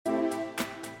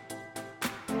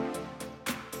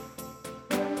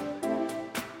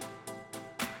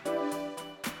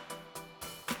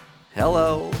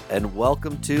Hello, and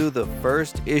welcome to the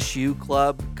First Issue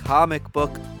Club comic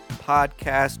book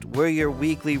podcast. We're your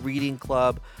weekly reading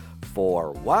club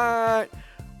for what?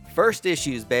 First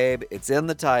issues, babe. It's in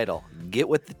the title. Get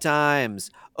with the times.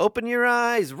 Open your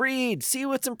eyes, read, see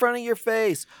what's in front of your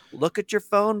face. Look at your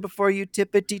phone before you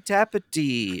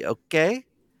tippity-tappity, okay?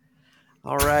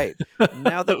 All right.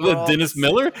 Now that we're all Dennis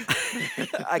Miller?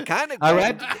 I kind of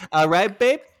All right,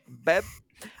 babe. babe.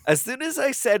 As soon as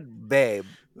I said babe,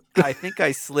 I think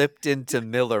I slipped into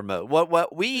Miller mode.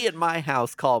 What we in my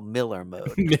house call Miller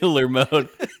mode. Miller mode.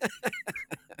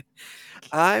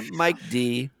 I'm Mike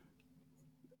D,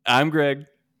 I'm Greg.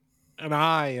 And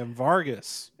I am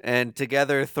Vargas. and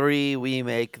together three we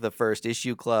make the First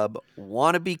Issue Club.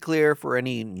 Want to be clear for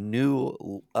any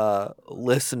new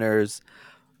listeners,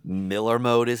 Miller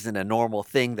mode isn't a normal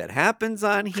thing that happens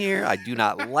on here. I do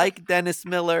not like Dennis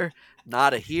Miller.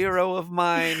 Not a hero of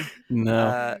mine.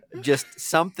 No. Just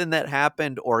something that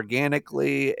happened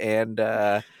organically and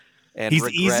He's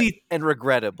easy and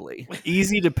regrettably.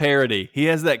 Easy to parody. He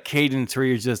has that cadence where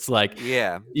you're just like,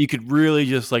 Yeah. you could really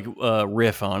just like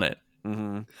riff on it.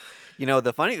 Mm-hmm. You know,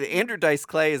 Andrew Dice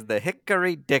Clay is the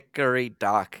hickory dickory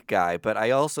dock guy, but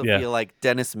I also feel like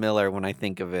Dennis Miller, when I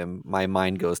think of him, my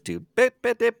mind goes to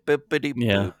bip-bip-dip-bippity-boop.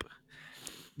 Yeah.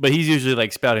 But he's usually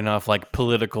like spouting off like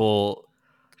political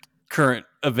current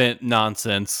event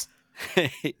nonsense.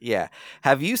 Yeah.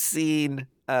 Have you seen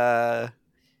I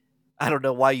don't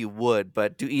know why you would,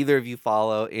 but do either of you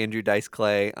follow Andrew Dice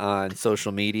Clay on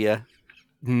social media?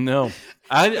 No.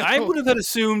 I would have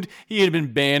assumed he had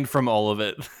been banned from all of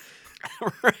it.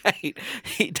 Right.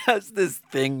 He does this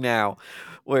thing now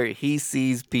where he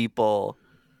sees people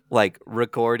like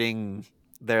recording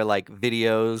their like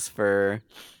videos for,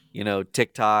 you know,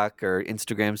 TikTok or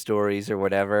Instagram stories or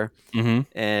whatever. Mm-hmm.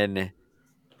 And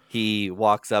he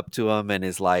walks up to him and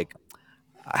is like,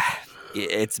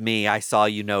 it's me. I saw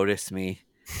you notice me.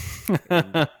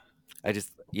 I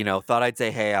just, thought I'd say,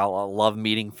 hey, I'll love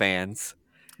meeting fans.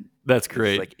 That's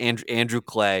great. It's like Andrew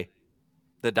Clay,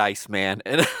 the Dice Man.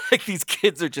 And like these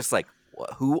kids are just like,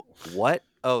 who? What?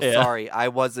 Oh, Yeah. Sorry, I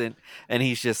wasn't. And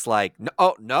he's just like,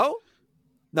 no,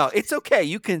 it's okay.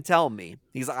 You can tell me.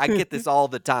 He's like, I get this all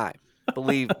the time.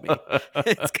 Believe me.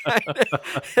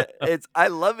 I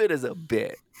love it as a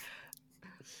bit.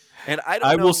 And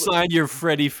I will sign your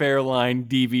Freddie Fairline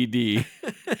DVD.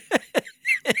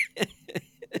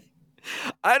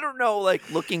 I don't know,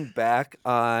 like looking back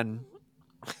on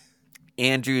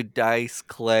Andrew Dice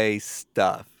Clay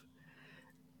stuff,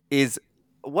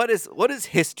 what has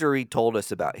history told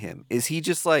us about him? Is he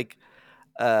just like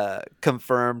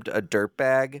confirmed a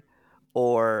dirtbag,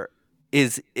 or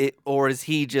is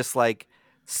he just like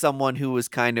someone who was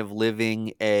kind of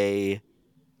living a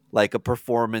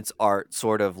performance art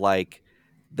sort of like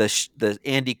the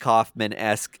Andy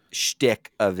Kaufman-esque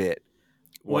shtick of it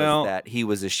was that he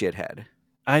was a shithead?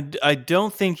 I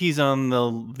don't think he's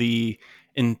on the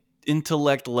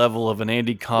intellect level of an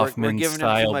Andy Kaufman We're giving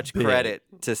style him too much credit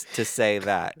to say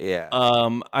that. Yeah.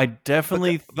 I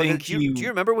definitely think do you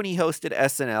remember when he hosted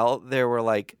SNL? There were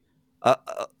like a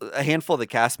handful of the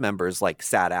cast members like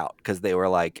sat out because they were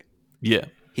like, yeah,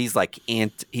 he's like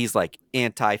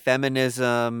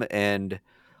anti-feminism and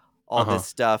all this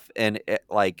stuff, and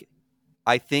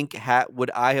I think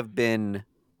would I have been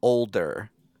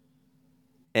older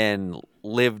and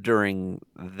lived during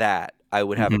that, I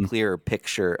would have a clearer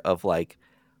picture of like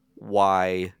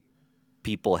why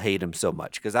people hate him so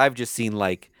much, because I've just seen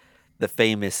like the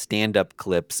famous stand-up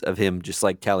clips of him just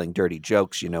like telling dirty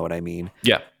jokes, you know what I mean?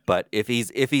 Yeah. But if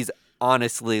he's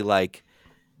honestly like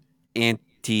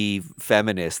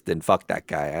anti-feminist, then fuck that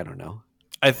guy. I don't know.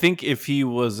 I think if he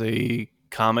was a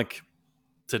comic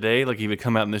today, like he would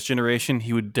come out in this generation,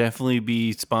 he would definitely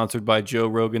be sponsored by Joe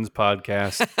Rogan's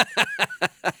podcast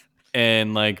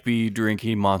and like be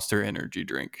drinking Monster Energy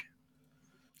drink.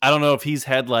 I don't know if he's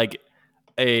had like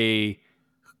a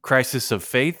crisis of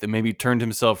faith and maybe turned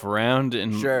himself around,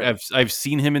 and Sure. I've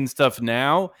seen him in stuff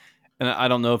now, and I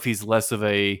don't know if he's less of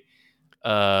a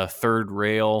third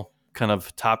rail kind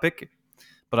of topic,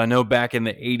 but I know back in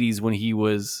the 80s when he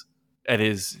was at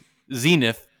his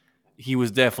zenith, he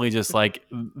was definitely just like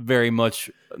very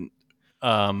much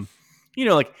like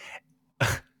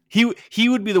he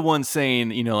would be the one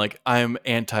saying, like, I'm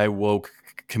anti-woke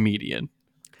comedian.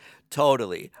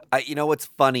 Totally. What's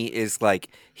funny is like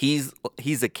he's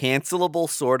a cancelable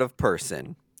sort of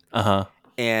person.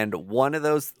 And one of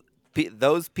those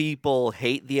people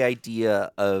hate the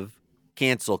idea of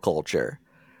cancel culture.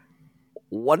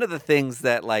 One of the things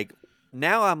that like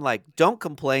now I'm like, don't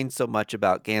complain so much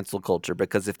about cancel culture,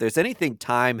 because if there's anything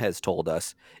time has told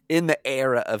us in the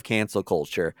era of cancel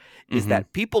culture is Mm-hmm.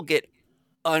 that people get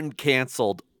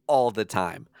uncanceled all the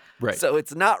time. Right. So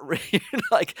it's not really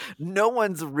like no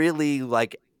one's really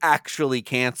like actually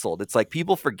canceled. It's like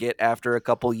people forget after a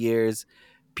couple years,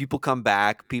 people come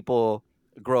back, people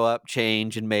grow up,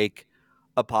 change, and make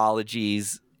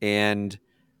apologies, and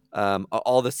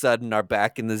all of a sudden are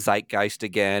back in the zeitgeist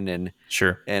again,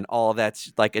 Sure. and all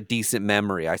that's like a decent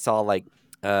memory. I saw like,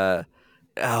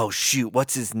 oh shoot,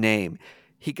 what's his name?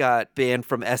 He got banned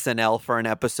from SNL for an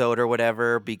episode or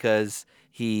whatever because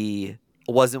he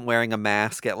wasn't wearing a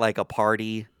mask at like a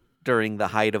party during the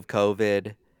height of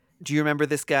COVID. Do you remember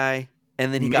this guy?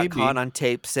 And then he got caught Maybe. on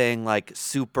tape saying like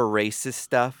super racist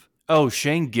stuff. Oh,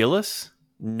 Shane Gillis?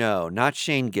 No, not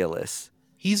Shane Gillis.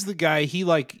 He's the guy. He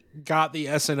like got the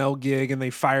SNL gig, and they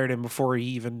fired him before he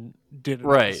even did an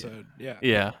Right. episode. Yeah.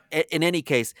 Yeah. In any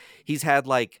case, he's had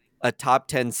like a top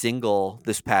 10 single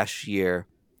this past year,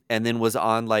 and then was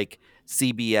on like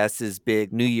CBS's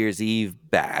big New Year's Eve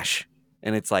bash.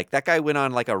 And it's like that guy went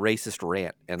on like a racist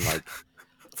rant, and like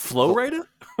Flow Rider?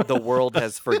 the world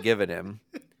has forgiven him.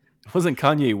 It wasn't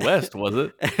Kanye West, was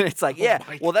it? And it's like, yeah,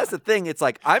 well, that's the thing. It's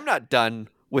like, I'm not done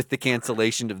with the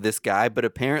cancellation of this guy, but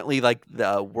apparently like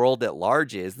the world at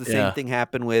large is. The same thing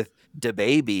happened with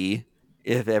DaBaby.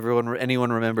 If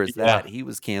anyone remembers that, he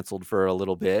was canceled for a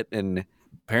little bit, and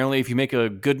Apparently, if you make a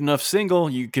good enough single,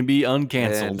 you can be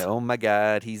uncanceled. and oh my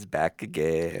God, he's back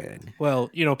again. Well,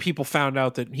 people found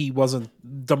out that he wasn't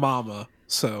the mama,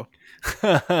 so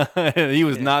He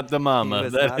was not the mama. He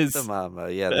was That not is the mama.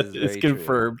 Yeah, that this is is very true.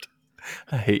 confirmed.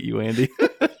 I hate you, Andy.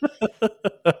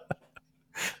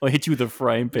 I'll hit you with a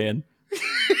frying pan.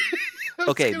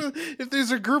 Okay. If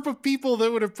there's a group of people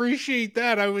that would appreciate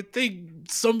that, I would think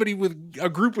somebody with a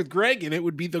group with Greg in it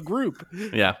would be the group.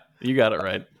 Yeah, you got it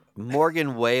right.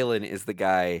 Morgan Wallen is the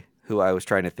guy who I was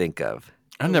trying to think of.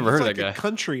 I've never heard He's of like that guy. a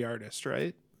country artist,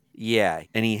 right? Yeah,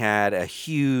 and he had a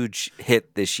huge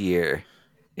hit this year,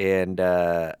 and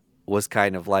was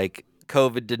kind of like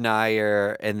COVID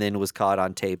denier, and then was caught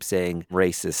on tape saying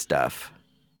racist stuff.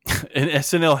 And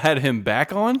SNL had him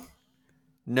back on?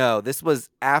 No, this was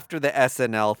after the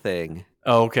SNL thing.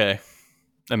 Oh, okay.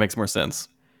 That makes more sense.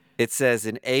 It says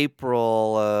in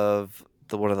April of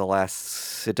one of the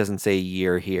last, it doesn't say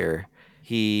year here,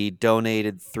 he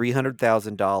donated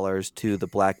 $300,000 to the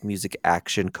Black Music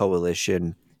Action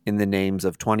Coalition in the names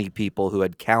of 20 people who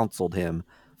had counseled him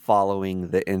following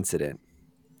the incident.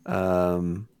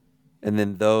 And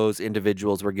then those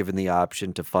individuals were given the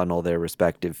option to funnel their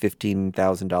respective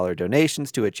 $15,000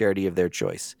 donations to a charity of their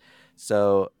choice.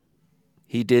 So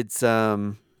he did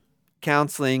some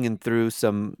counseling and threw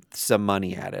some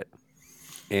money at it.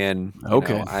 And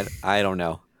Okay. I don't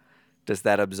know. Does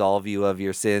that absolve you of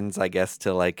your sins? I guess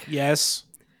to like Yes.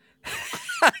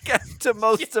 I guess to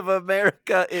most of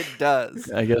America it does.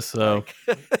 I guess so.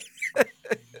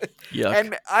 Yuck.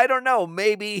 And I don't know,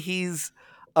 maybe he's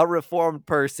a reformed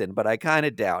person, but I kind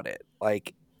of doubt it.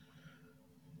 Like,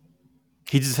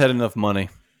 He just had enough money.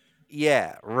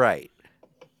 yeah, right.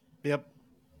 Yep.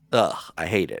 Ugh, I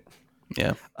hate it.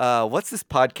 Yeah. What's this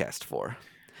podcast for?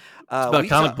 It's about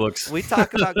comic books. We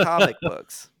talk about comic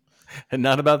books. And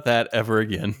not about that ever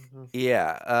again.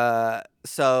 Yeah.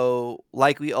 So,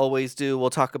 like we always do, we'll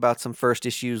talk about some first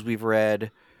issues we've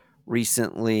read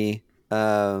recently.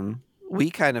 We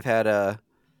kind of had a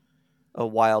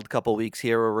wild couple weeks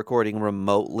here. We're recording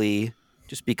remotely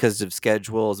just because of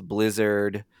schedules,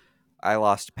 blizzard. I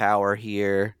lost power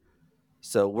here.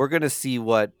 So we're going to see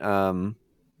what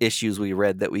issues we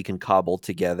read that we can cobble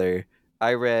together.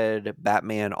 I read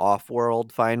Batman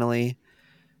Off-World finally,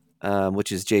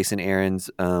 which is Jason Aaron's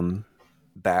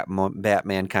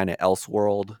Batman kind of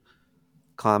Elseworld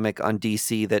comic on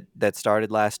DC that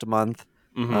started last month.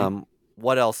 Mhm.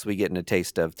 What else are we getting a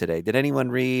taste of today? Did anyone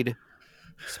read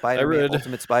Spider-Man,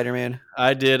 Ultimate Spider-Man?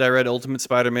 I did. I read Ultimate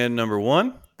Spider-Man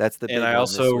 #1. That's the big And I one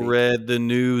also this week. read the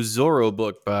new Zorro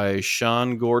book by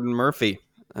Sean Gordon Murphy.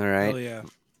 All right. Oh yeah.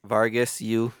 Vargas,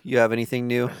 you have anything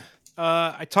new?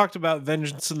 I talked about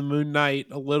Vengeance of the Moon Knight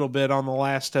a little bit on the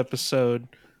last episode.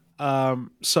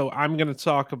 So I'm going to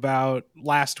talk about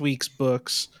last week's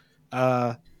books.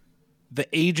 The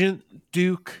Agent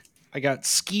Duke. I got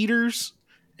Skeeters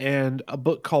and a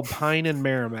book called Pine and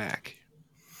Merrimac.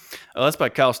 Oh, that's by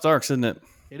Kyle Starks, isn't it?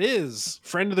 It is.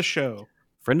 Friend of the show.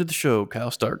 Friend of the show, Kyle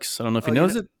Starks. I don't know if he Oh,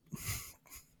 knows it.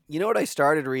 You know what I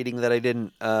started reading that I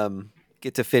didn't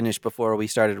get to finish before we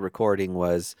started recording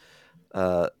was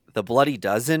The Bloody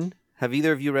Dozen. Have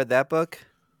either of you read that book?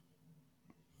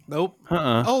 Nope.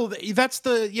 Uh-uh. Oh, that's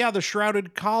the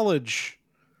Shrouded College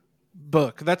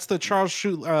book. That's the Charles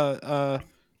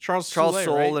Charles Soule,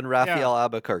 Soule right? and Raphael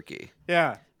Albuquerque.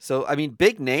 Yeah. So, I mean,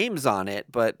 big names on it,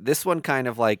 but this one kind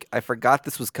of like, I forgot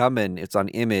this was coming. It's on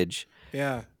Image.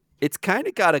 Yeah. It's kind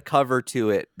of got a cover to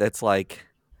it that's like,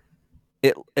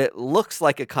 it looks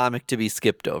like a comic to be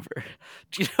skipped over.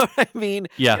 Do you know what I mean?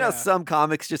 Yeah. You know, Yeah. some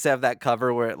comics just have that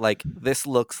cover where like this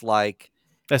looks like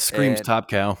That screams And- Top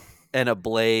Cow. an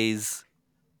Ablaze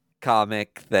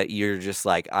comic that you're just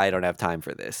like, I don't have time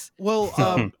for this.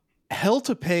 Well, Hell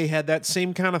to Pay had that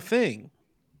same kind of thing.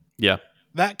 Yeah.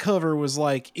 That cover was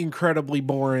like incredibly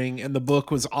boring and the book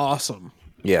was awesome.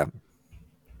 Yeah.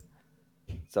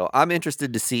 So I'm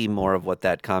interested to see more of what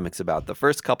that comic's about. The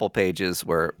first couple pages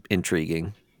were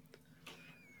intriguing.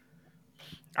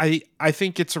 I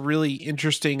think it's a really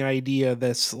interesting idea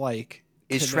that's like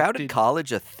Is Shrouded connected-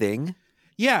 College a thing?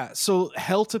 Yeah, so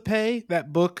Hell to Pay,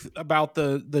 that book about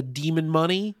the demon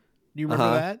money. Do you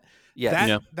remember that? Yes. That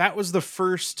Yeah. that was the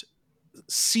first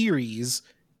series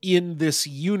in this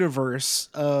universe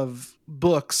of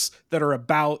books that are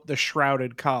about the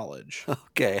Shrouded College.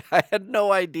 Okay. I had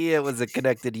no idea it was a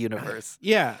connected universe.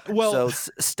 Yeah, well,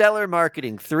 So stellar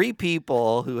marketing. 3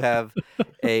 people who have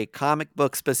a comic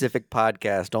book specific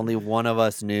podcast. Only one of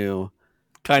us knew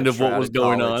Kind that of what was Shrouded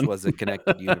going College on. was a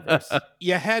connected universe.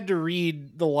 you had to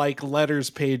read the like letters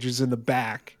pages in the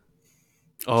back.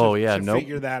 Oh, to, yeah. to Nope.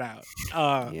 figure that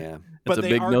out. Yeah. But a they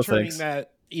big are no turning thanks.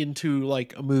 that into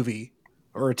like a movie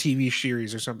or a TV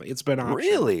series or something. It's been optioned.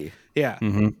 Really? Yeah.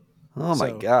 Hmm. Oh my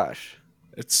So- gosh.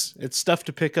 It's stuff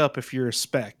to pick up if you're a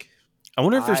spec. I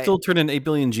wonder if they're I- still turning 8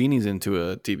 Billion Genies into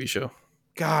a TV show.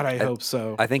 God, I hope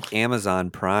so. I think Amazon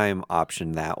Prime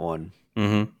optioned that one.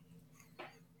 Mm-hmm.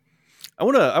 I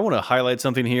want to highlight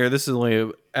something here. This is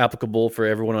only applicable for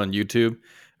everyone on YouTube.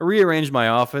 I rearranged my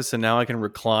office, and now I can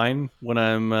recline when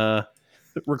I'm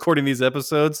recording these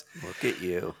episodes. Look at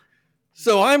you.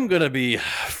 So I'm gonna be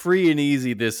free and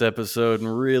easy this episode,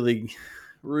 and really,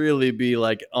 really be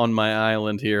like on my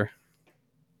island here.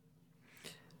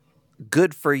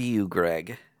 Good for you,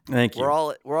 Greg. Thank you.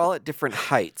 We're all at different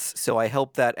heights, so I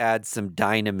hope that adds some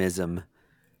dynamism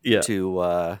Yeah, to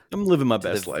I'm living my the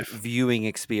best life. viewing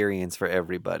experience for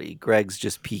everybody. Greg's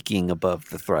just peaking above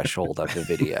the threshold of the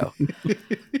video.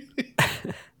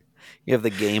 You have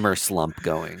the gamer slump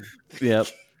going. Yep.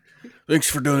 Thanks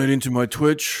for donating to my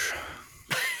Twitch.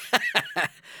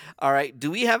 All right. Do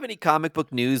we have any comic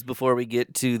book news before we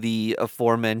get to the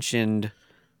aforementioned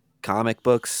comic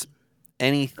books?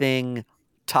 Anything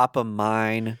top of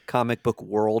mind, comic book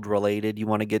world related you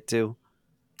want to get to?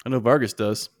 I know Vargas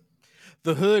does.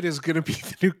 The Hood is going to be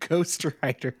the new Ghost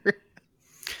Rider.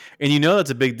 And you know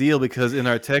that's a big deal because in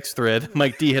our text thread,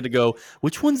 Mike D had to go,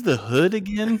 which one's the Hood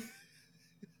again?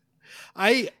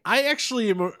 I actually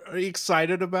am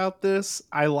excited about this.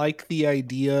 I like the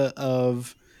idea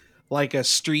of like a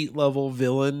street level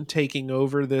villain taking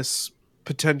over this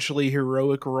potentially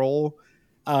heroic role.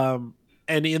 And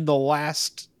in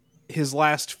his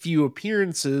last few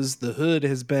appearances, the Hood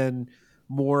has been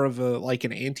more of a like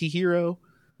an anti-hero.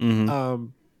 Mm-hmm.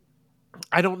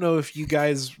 I don't know if you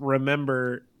guys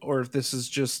remember or if this is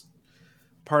just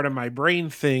part of my brain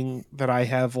thing that I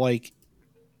have like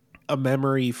a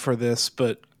memory for this,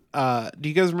 but do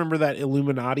you guys remember that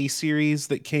Illuminati series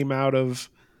that came out of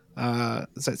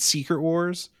is that Secret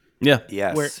Wars? Yeah.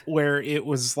 Yes. Where it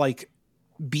was like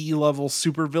B-level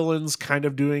supervillains kind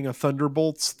of doing a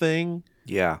Thunderbolts thing.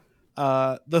 Yeah.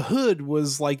 The Hood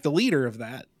was like the leader of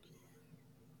that.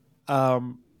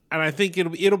 And I think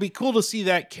it'll be cool to see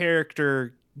that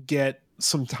character get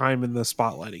some time in the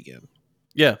spotlight again.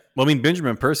 Yeah. Well, I mean,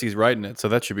 Benjamin Percy's writing it, so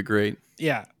that should be great.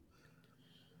 Yeah.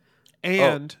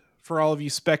 And for all of you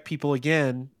spec people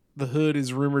again, the Hood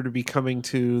is rumored to be coming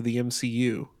to the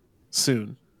MCU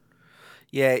soon.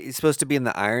 Yeah, he's supposed to be in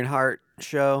the Ironheart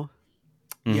show,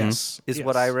 Mhm. Yes. is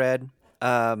what I read.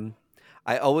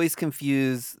 I always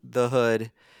confuse the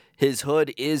Hood. His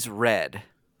hood is red,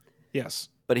 Yes.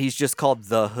 but he's just called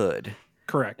the Hood.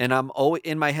 Correct. And I'm always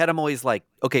in my head. I'm always like,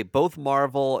 okay, both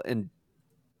Marvel and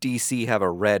DC have a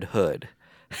red hood,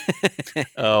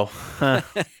 Oh.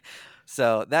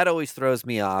 so that always throws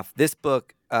me off. This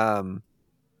book,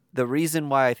 the reason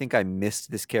why I think I missed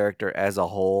this character as a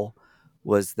whole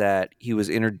was that he was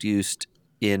introduced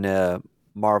in a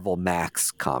Marvel Max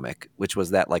comic, which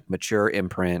was that like mature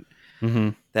imprint Mm-hmm.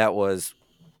 that was.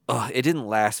 It didn't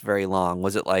last very long.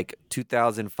 Was it like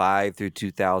 2005 through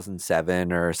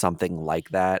 2007 or something like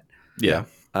that? Yeah.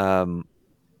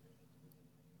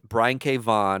 Brian K.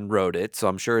 Vaughan wrote it, so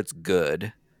I'm sure it's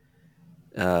good.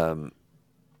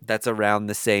 That's around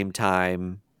the same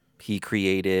time he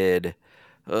created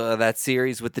that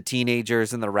series with the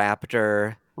teenagers and the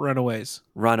raptor. Runaways.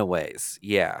 Runaways.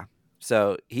 Yeah.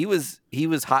 So he was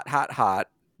hot,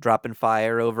 dropping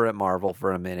fire over at Marvel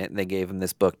for a minute, and they gave him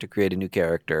this book to create a new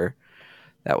character.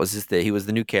 That was his thing. He was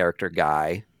the new character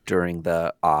guy during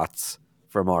the aughts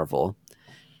for Marvel.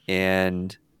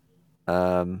 And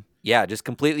yeah, just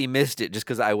completely missed it just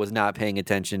because I was not paying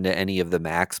attention to any of the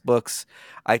Max books.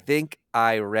 I think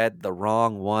I read the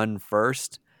wrong one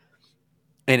first,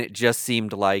 and it just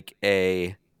seemed like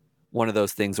one of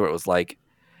those things where it was like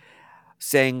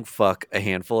saying fuck a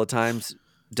handful of times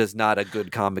does not a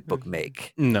good comic book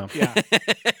make. No. Yeah.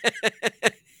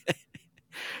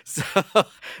 So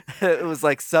it was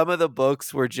like some of the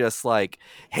books were just like,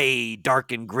 hey,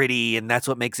 dark and gritty, and that's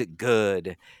what makes it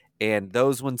good. And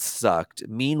those ones sucked.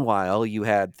 Meanwhile, you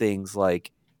had things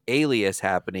like Alias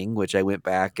happening, which I went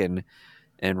back and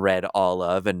read all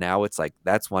of, and now it's like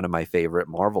that's one of my favorite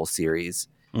Marvel series.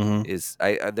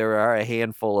 There are a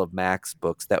handful of Max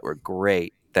books that were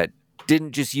great that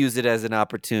didn't just use it as an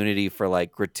opportunity for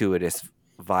like gratuitous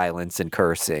violence and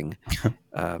cursing.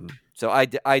 So I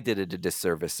did it a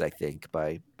disservice, I think,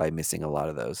 by missing a lot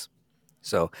of those.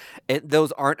 So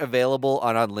those aren't available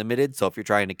on Unlimited. So if you're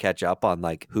trying to catch up on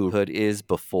like who Hood is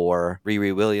before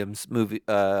Riri Williams movie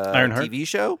Ironheart? TV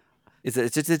show, it's a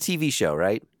TV show,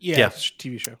 right? Yeah. It's a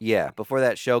TV show. Yeah, before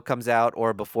that show comes out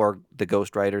or before the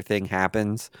Ghost Rider thing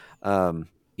happens,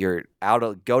 you're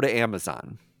go to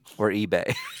Amazon or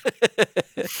eBay.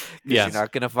 Yeah. You're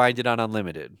not going to find it on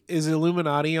Unlimited. Is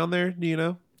Illuminati on there? Do you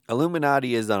know?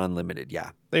 Illuminati is on Unlimited, yeah.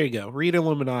 There you go. Read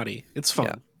Illuminati. It's fun.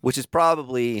 Yeah. Which is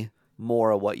probably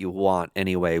more of what you want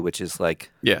anyway, which is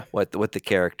like what the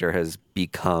character has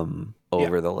become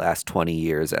over the last 20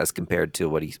 years as compared to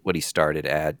what he started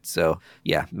at. So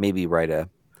yeah, maybe read a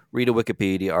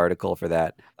Wikipedia article for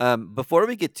that. Before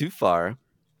we get too far,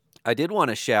 I did want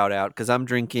to shout out because I'm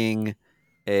drinking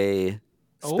a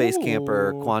Space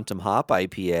Camper Quantum Hop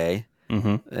IPA,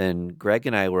 and Greg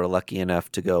and I were lucky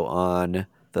enough to go on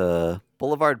the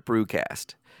Boulevard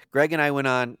Brewcast. Greg and I went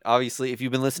on, obviously, if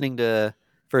you've been listening to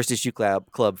First Issue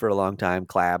Club for a long time,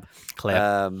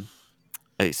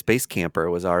 a Space Camper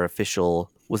was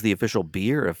the official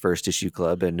beer of First Issue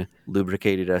Club and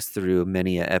lubricated us through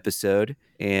many an episode.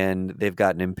 And they've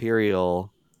got an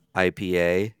Imperial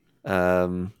IPA,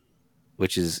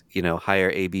 which is,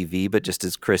 higher ABV, but just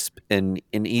as crisp and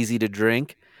easy to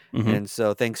drink. And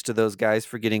so thanks to those guys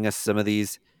for getting us some of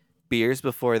these beers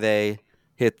before they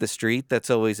hit the street. That's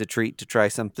always a treat to try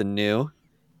something new.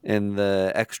 And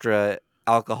the extra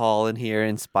alcohol in here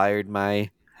inspired my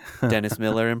Dennis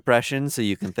Miller impression, so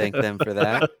you can thank them for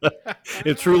that.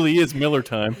 It truly is Miller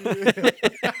time.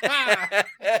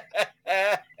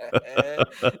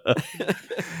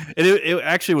 It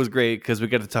actually was great because we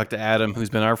got to talk to Adam,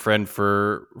 who's been our friend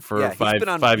for 5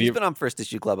 years. He's been on First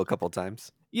Issue Club a couple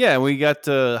times. Yeah, we got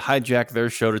to hijack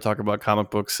their show to talk about comic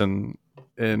books and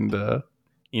the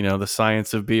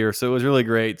science of beer. So it was really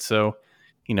great. So,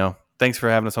 thanks for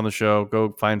having us on the show.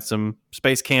 Go find some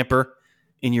Space Camper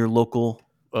in your local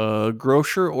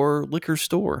grocer or liquor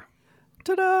store.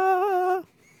 Ta-da!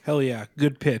 Hell yeah.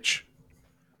 Good pitch.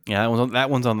 Yeah, that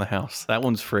one's on the house. That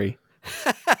one's free.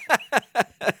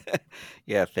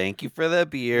 Yeah, thank you for the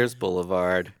beers,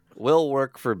 Boulevard. We'll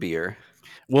work for beer.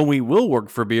 Well, we will work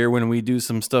for beer when we do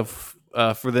some stuff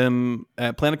for them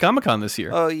at Planet Comic-Con this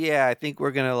year. Oh, yeah, I think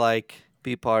we're going to,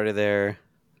 be part of their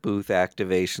booth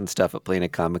activation stuff at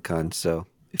Planet Comic-Con. So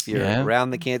if you're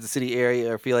around the Kansas City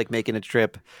area or feel like making a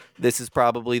trip, this is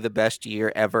probably the best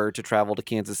year ever to travel to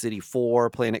Kansas City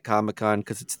for Planet Comic-Con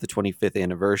because it's the 25th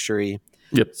anniversary.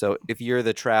 Yep. So if you're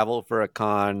the travel for a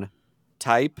con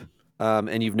type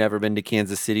and you've never been to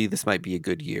Kansas City, this might be a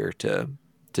good year to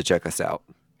check us out.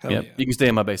 Hell Yeah, you can stay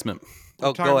in my basement. We're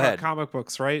talking go about ahead. comic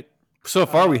books, right? So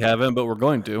far we haven't, but we're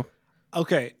going to.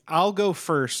 Okay, I'll go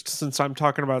first since I'm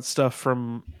talking about stuff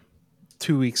from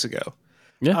 2 weeks ago.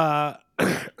 Yeah.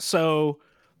 So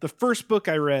the first book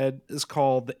I read is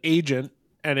called The Agent,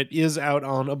 and it is out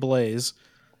on Ablaze.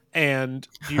 And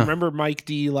do you remember Mike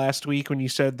D last week when you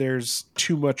said there's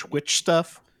too much witch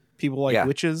stuff? People like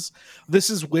witches. This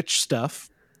is witch stuff.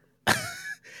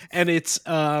 And it's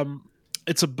a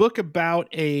book about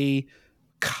a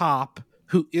cop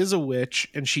who is a witch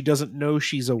and she doesn't know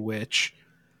she's a witch.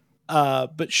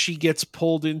 But she gets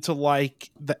pulled into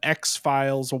the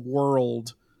X-Files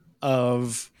world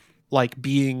of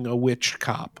being a witch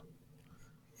cop.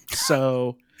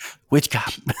 So Witch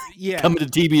cop. yeah. Coming to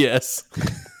TBS.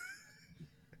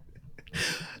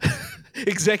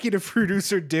 Executive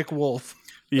producer Dick Wolf.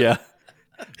 Yeah.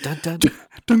 Dun, dun.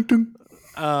 Dun,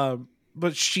 dun.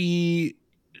 But she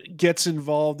gets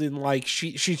involved in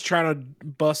she's trying to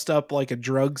bust up a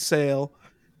drug sale,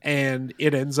 and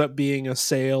it ends up being a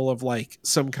sale of like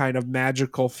some kind of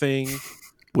magical thing.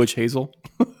 Witch hazel.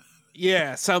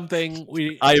 Yeah, something.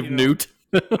 Eye of Newt.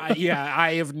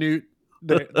 Eye of Newt.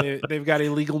 They've got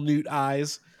illegal newt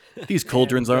eyes. These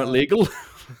cauldrons aren't legal.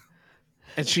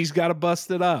 And she's got to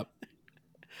bust it up.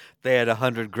 They had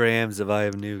 100 grams of Eye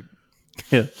of Newt.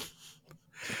 Yeah.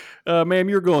 Ma'am,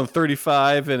 you're going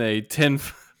 35 in a 10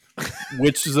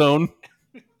 witch zone.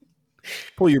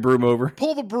 Pull your broom over.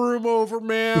 Pull the broom over,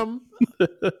 ma'am.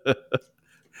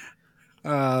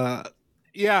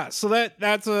 Yeah, so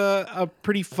that's a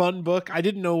pretty fun book. I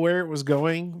didn't know where it was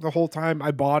going the whole time.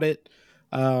 I bought it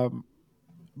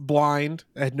blind.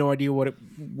 I had no idea what it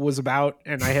was about,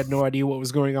 and I had no idea what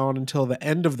was going on until the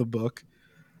end of the book.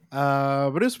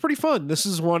 But it was pretty fun. This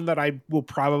is one that I will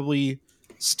probably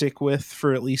stick with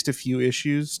for at least a few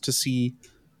issues to see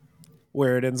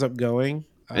where it ends up going.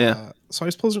 So I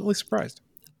was pleasantly surprised.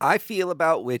 I feel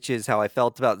about witches how I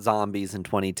felt about zombies in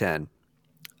 2010.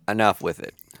 Enough with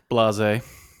it. Blase.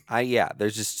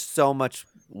 There's just so much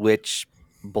witch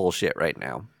bullshit right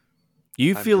now.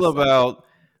 You feel about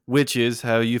witches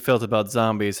how you felt about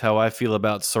zombies, how I feel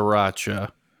about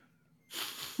sriracha.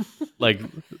 Like,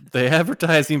 the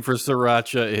advertising for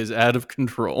sriracha is out of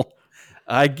control.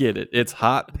 I get it. It's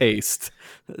hot paste.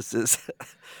 This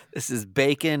is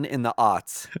bacon in the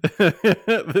aughts.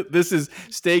 This is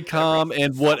stay calm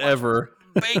and whatever.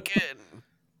 Bacon.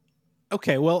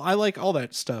 Okay, well, I like all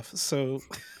that stuff. So,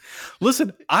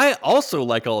 listen, I also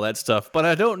like all that stuff, but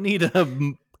I don't need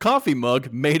a coffee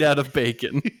mug made out of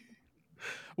bacon.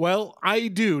 Well, I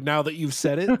do now that you've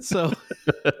said it. So,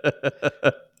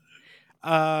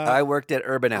 I worked at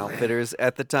Urban Outfitters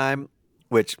at the time,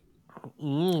 which,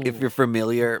 if you're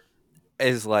familiar,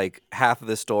 is like half of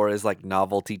the store is like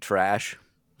novelty trash.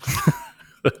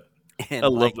 And I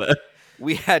love that.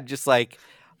 We had just like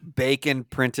bacon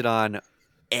printed on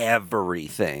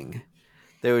everything.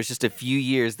 There was just a few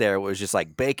years there where it was just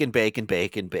like bacon, bacon,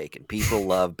 bacon, bacon. People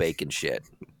love bacon shit.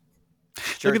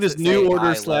 Look at this new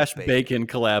order / bacon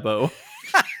collabo.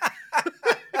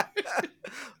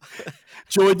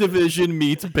 Joy Division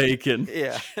meets bacon.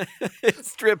 Yeah.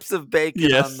 Strips of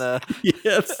bacon on the...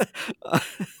 Yes.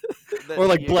 Or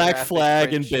like Black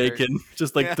Flag and bacon.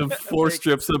 Just like the 4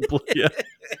 strips of... Yeah.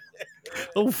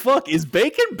 Oh, fuck. Is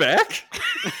bacon back?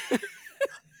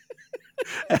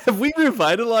 Have we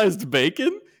revitalized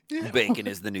bacon? Bacon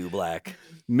is the new black.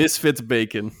 Misfits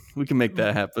bacon. We can make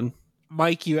that happen.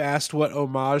 Mike, you asked what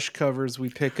homage covers we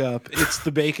pick up. It's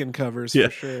the bacon covers for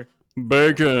sure.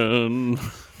 Bacon.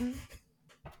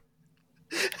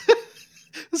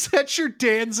 Is that your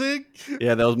Danzig?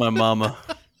 Yeah, that was my mama.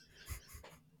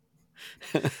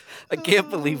 I can't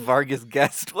believe Vargas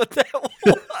guessed what that was.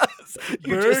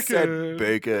 You just said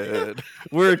bacon.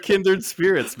 We're kindred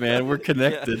spirits, man. We're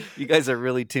connected. Yeah, you guys are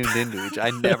really tuned into each. I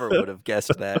never would have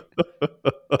guessed that.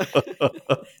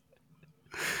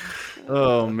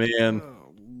 Oh, man.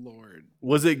 Oh, Lord.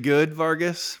 Was it good,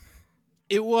 Vargas?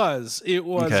 It was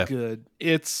Okay. good.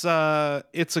 It's a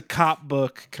cop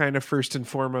book, kind of first and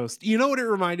foremost. You know what it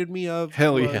reminded me of?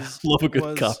 Hell yeah. Love a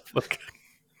good cop book.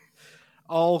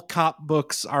 All cop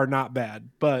books are not bad,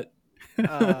 but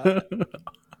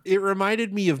it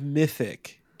reminded me of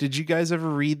Mythic. Did you guys ever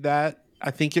read that?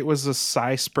 I think it was a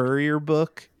Cy Spurrier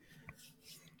book.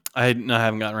 I haven't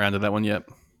gotten around to that one yet.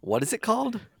 What is it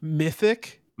called?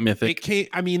 Mythic. Mythic.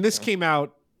 This came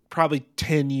out probably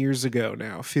 10 years ago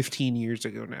now, 15 years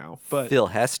ago now. But Phil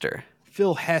Hester.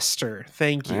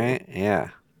 Thank you. Right? Yeah.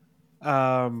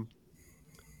 But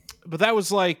that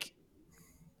was like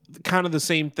kind of the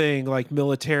same thing, like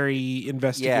military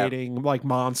investigating like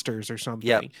monsters or something.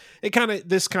 Yep.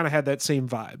 This kind of had that same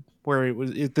vibe where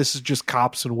this is just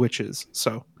cops and witches.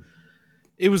 So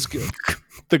it was good.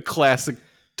 The classic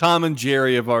Tom and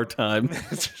Jerry of our time.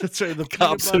 That's right, the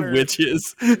Cops and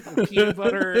witches. peanut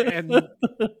butter and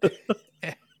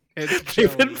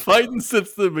They've been fighting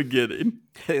since the beginning.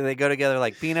 They go together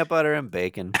like peanut butter and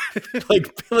bacon.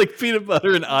 like peanut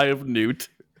butter and Eye of Newt.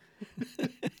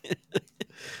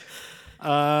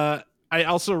 I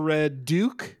also read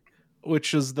Duke,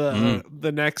 which is the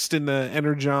next in the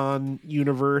Energon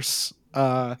universe.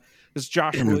 It's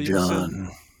Josh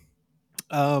Williamson.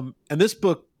 And this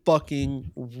book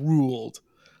fucking ruled.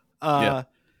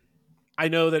 I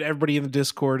know that everybody in the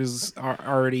Discord is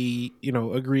already,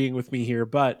 agreeing with me here,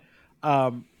 but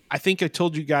I think I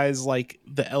told you guys like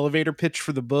the elevator pitch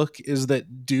for the book is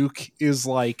that Duke is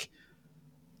like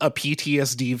a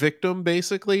PTSD victim,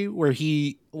 basically, where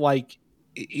he like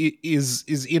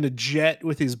is in a jet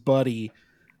with his buddy,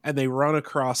 and they run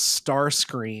across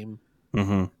Starscream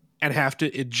and have to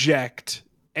eject,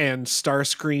 and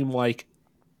Starscream like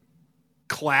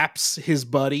claps his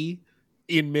buddy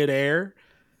in midair,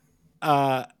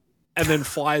 and then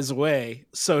flies away.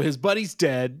 So his buddy's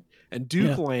dead, and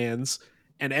Duke lands,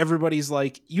 and everybody's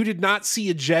like, "You did not see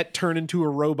a jet turn into a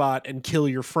robot and kill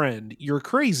your friend. You're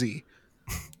crazy."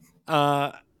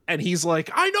 And he's like,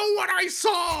 "I know what I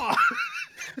saw."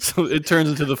 So it turns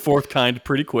into the fourth kind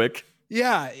pretty quick.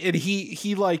 Yeah, and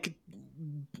he like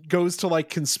goes to like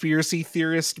conspiracy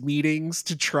theorist meetings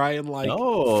to try and like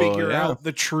figure out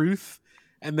the truth,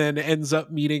 and then ends up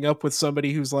meeting up with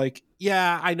somebody who's like,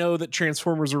 "Yeah, I know that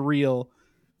Transformers are real."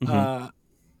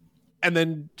 And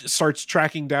then starts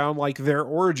tracking down like their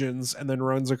origins, and then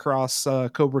runs across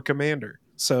Cobra Commander.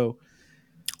 So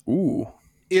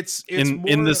it's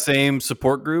in the same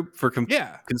support group for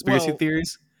conspiracy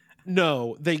theories.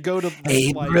 No, they go to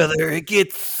hey brother, it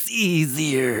gets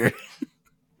easier.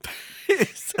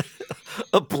 It's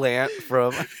a plant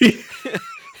from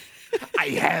I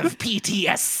have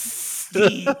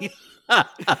PTSD.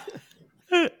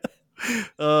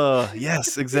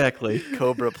 Yes, exactly.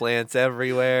 Cobra plants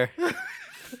everywhere.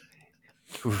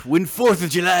 When 4th of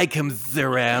July comes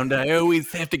around, I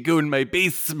always have to go in my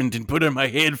basement and put on my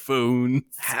headphones.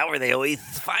 How are they always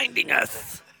finding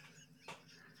us?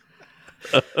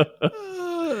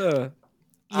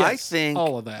 I think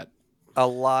all of that. A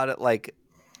lot of like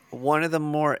one of the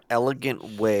more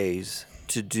elegant ways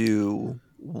to do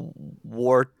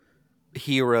war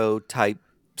hero type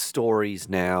stories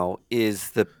now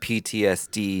is the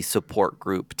PTSD support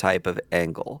group type of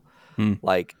angle.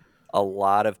 Like a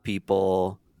lot of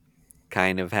people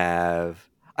kind of have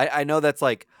I know that's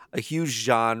like a huge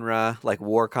genre, like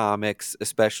war comics,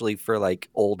 especially for like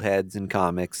old heads in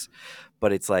comics,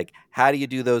 but it's like, how do you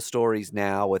do those stories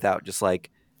now without just like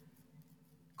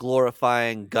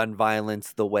glorifying gun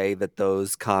violence the way that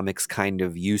those comics kind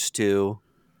of used to?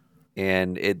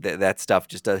 And that stuff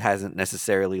just hasn't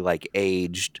necessarily like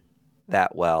aged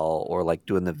that well, or like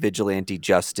doing the vigilante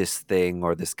justice thing,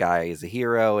 or this guy is a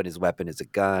hero and his weapon is a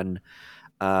gun.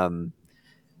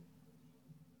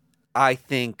 I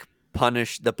think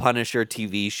the Punisher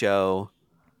TV show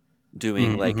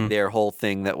doing like their whole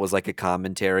thing that was like a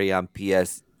commentary on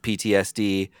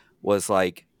PTSD was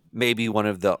like maybe one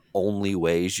of the only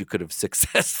ways you could have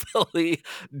successfully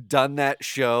done that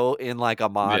show in like a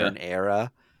modern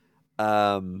era,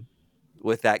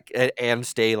 with that, and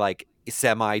stay like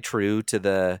semi true to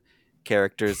the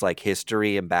characters like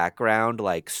history and background.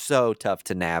 Like so tough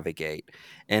to navigate.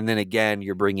 And then again,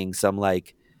 you're bringing some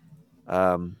like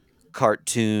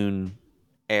cartoon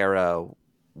era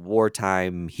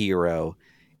wartime hero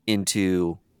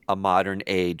into a modern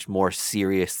age, more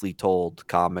seriously told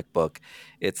comic book.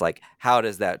 It's like, how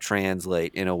does that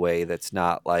translate in a way that's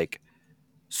not like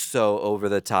so over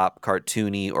the top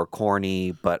cartoony or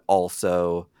corny, but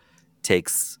also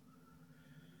takes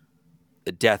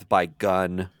death by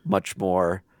gun much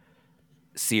more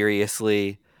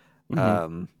seriously?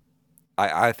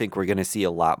 I think we're going to see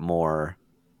a lot more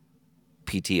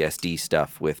PTSD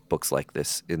stuff with books like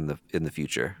this in the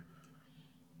future.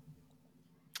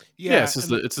 Yeah, it's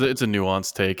a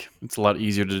nuanced take. It's a lot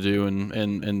easier to do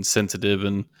and sensitive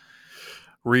and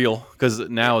real, because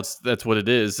now that's what it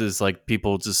is like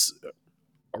people just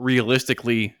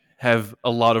realistically have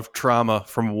a lot of trauma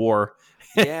from war.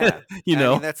 Yeah. I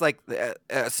mean, that's like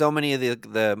so many of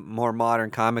the more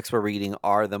modern comics we're reading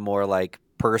are the more like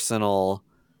personal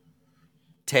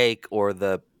take or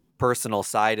the personal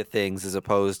side of things, as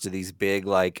opposed to these big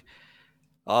like,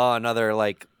 oh, another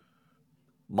like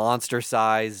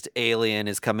monster-sized alien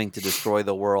is coming to destroy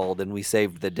the world and we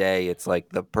saved the day. It's like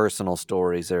the personal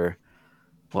stories are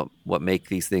what make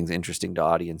these things interesting to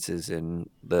audiences in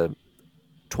the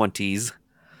 20s.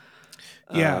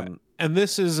 Yeah, and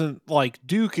this isn't like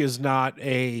Duke is not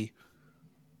a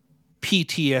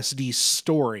PTSD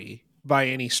story by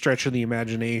any stretch of the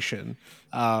imagination.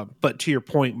 But to your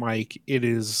point, Mike, it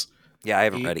is. Yeah, I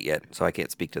haven't read it yet, so I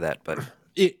can't speak to that. But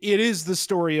it is the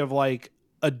story of like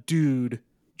a dude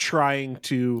trying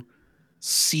to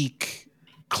seek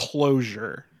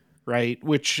closure, right?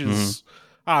 Which is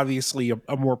obviously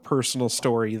a more personal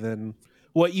story than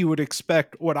what you would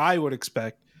expect, what I would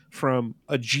expect from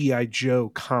a G.I. Joe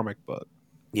comic book.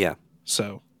 Yeah.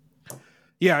 So,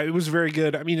 yeah, it was very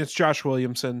good. I mean, it's Josh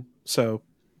Williamson, so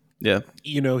yeah,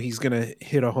 he's going to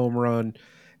hit a home run.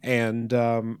 And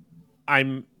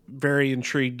I'm very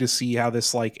intrigued to see how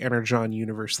this like Energon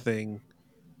universe thing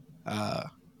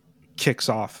kicks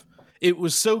off. It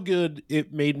was so good,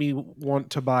 it made me want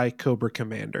to buy Cobra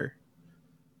Commander.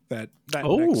 That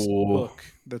next book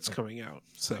that's coming out.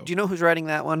 So, do you know who's writing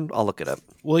that one? I'll look it up.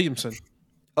 Williamson.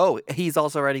 Oh, he's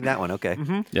also writing that one. Okay.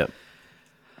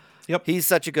 Yep. He's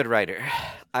such a good writer.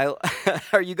 I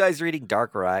are you guys reading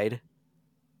Dark Ride?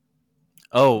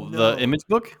 Oh, No. the Image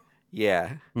book.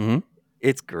 Yeah, Mm-hmm.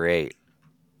 it's great.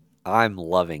 I'm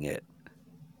loving it.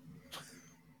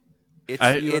 It's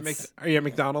I- Are you at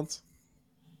McDonald's?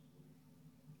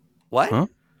 what? Huh?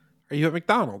 Are you at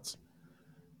McDonald's?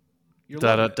 You're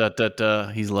Da da loving it. da da da.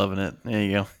 He's loving it. There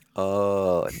you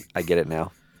Oh, I get it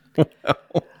now. go.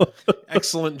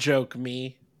 Excellent joke,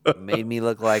 me. Made me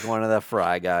look like one of the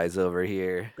fry guys over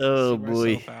here. Oh See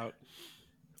boy, myself out.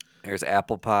 There's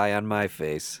apple pie on my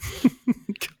face.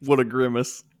 what a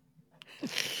grimace!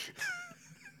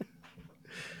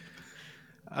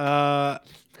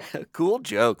 Cool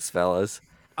jokes, fellas.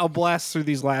 I'll blast through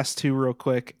these last two real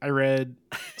quick. I read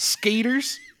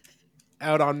Skaters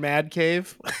out on Mad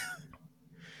Cave.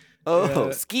 Oh,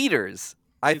 Yeah. skeeters.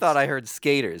 I thought I heard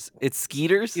skaters. It's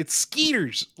skeeters? It's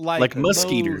Skeeters, Like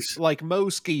mosquitoes. like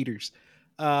Skeeters.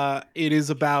 It is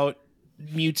about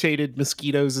mutated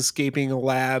mosquitoes escaping a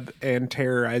lab and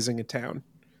terrorizing a town.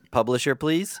 Publisher,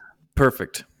 please?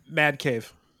 Perfect. Mad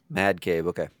Cave. Mad Cave.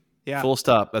 Okay. Yeah, Full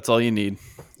stop. That's all you need.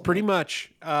 pretty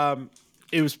much.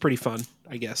 It was pretty fun,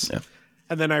 I guess. Yeah.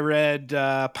 And then I read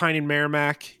Pine and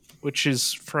Merrimac, which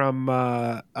is from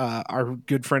our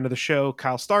good friend of the show,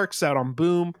 Kyle Starks, out on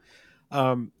Boom.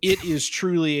 It is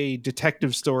truly a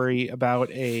detective story about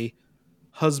a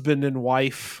husband and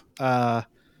wife, kind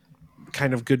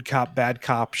of good cop, bad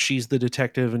cop. She's the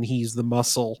detective and he's the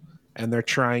muscle, and they're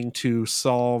trying to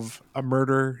solve a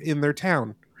murder in their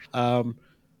town.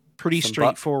 Pretty Some bu-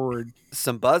 straightforward.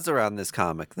 Some buzz around this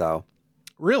comic, though.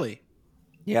 Really?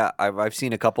 Yeah, I've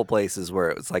seen a couple places where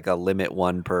it was like a limit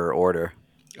one per order.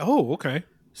 Oh, okay.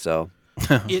 So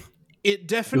It It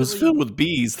definitely was filled with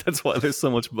bees. That's why there's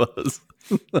so much buzz.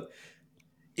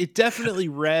 it definitely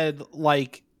read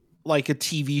like a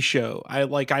TV show.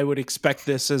 I would expect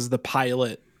this as the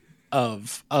pilot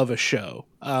of a show.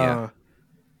 Yeah.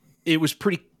 It was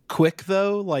pretty quick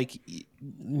though, like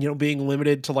being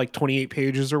limited to like 28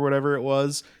 pages or whatever it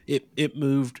was. It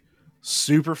moved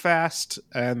super fast,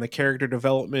 and the character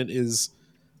development is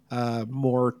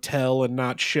more tell and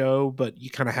not show, but you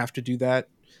kind of have to do that.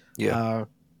 yeah.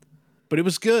 But it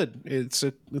was good. It's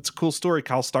a cool story.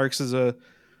 Kyle Starks is a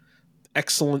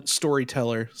excellent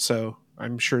storyteller, so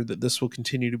I'm sure that this will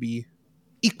continue to be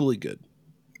equally good.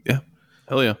 Yeah.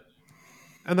 Hell yeah.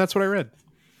 And that's what I read.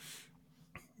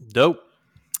 Dope.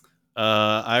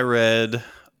 I read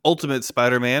Ultimate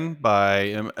Spider-Man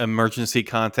by emergency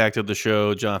contact of the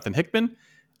show, Jonathan Hickman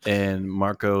and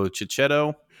Marco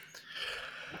Cicchetto.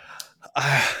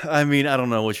 I mean, I don't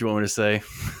know what you want me to say.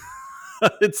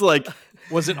 It's like,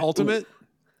 Was it Ultimate?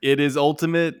 it is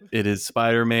Ultimate. It is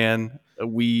Spider-Man.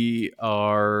 We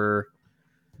are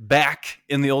back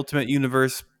in the Ultimate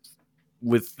Universe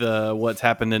with what's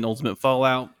happened in Ultimate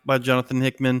Fallout by Jonathan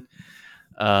Hickman.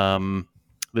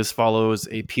 This follows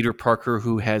a Peter Parker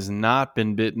who has not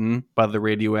been bitten by the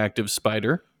radioactive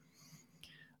spider.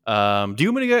 Do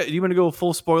you want to go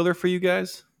full spoiler for you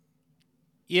guys?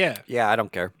 Yeah. Yeah, I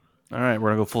don't care. All right, we're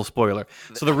gonna go full spoiler.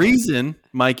 So the reason,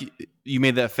 Mike, you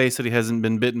made that face that he hasn't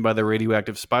been bitten by the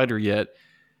radioactive spider yet,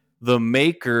 the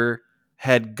maker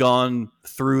had gone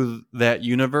through that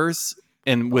universe,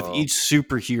 and with each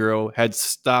superhero had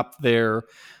stopped their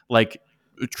like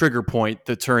trigger point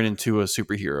to turn into a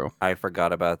superhero. I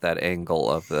forgot about that angle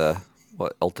of the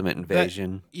Ultimate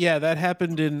Invasion. That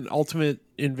happened in Ultimate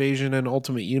Invasion and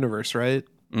Ultimate Universe, right?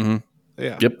 Mm-hmm.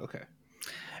 Yeah. Yep. Okay.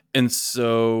 And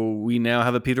so we now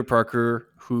have a Peter Parker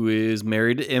who is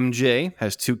married to MJ,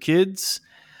 has 2 kids,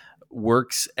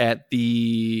 works at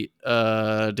the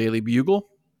Daily Bugle.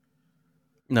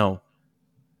 No.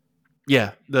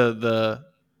 Yeah, the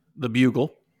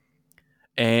Bugle.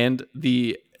 And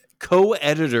the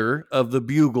co-editor of the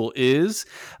Bugle is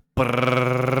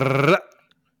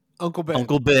Uncle Ben.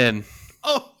 Uncle Ben.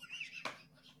 Oh,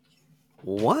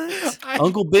 What?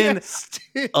 Uncle Ben guessed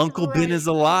it Uncle Ben right. is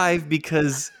alive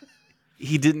because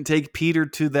he didn't take Peter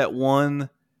to that one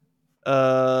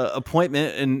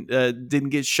appointment and didn't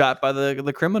get shot by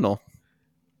the criminal.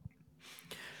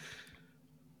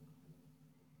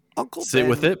 Uncle Sit Ben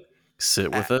with it.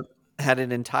 Sit with it. had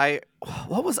an entire.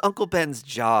 What was Uncle Ben's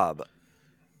job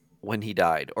when he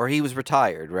died? Or he was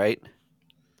retired, right?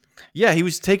 Yeah, he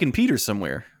was taking Peter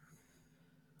somewhere.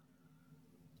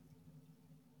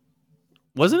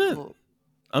 Wasn't it?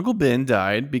 Uncle Ben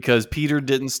died because Peter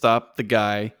didn't stop the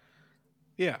guy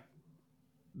Yeah.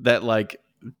 that like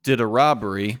did a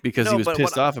robbery because No, he was but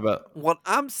pissed off about. What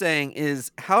I'm saying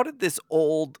is, how did this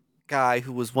old guy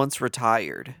who was once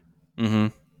retired Mm-hmm.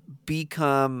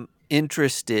 become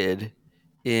interested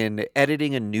in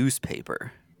editing a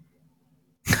newspaper?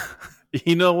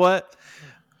 You know what?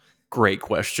 Great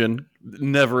question.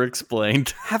 Never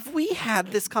explained. Have we had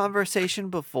this conversation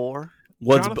before?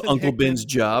 What's Jonathan Uncle Hickman- Ben's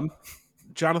job?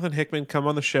 Jonathan Hickman, come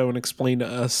on the show and explain to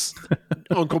us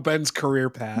Uncle Ben's career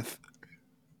path.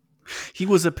 He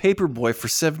was a paper boy for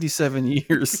 77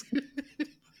 years.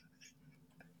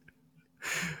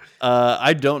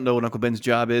 I don't know what Uncle Ben's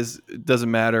job is. It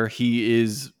doesn't matter. He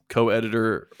is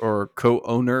co-editor or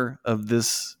co-owner of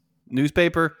this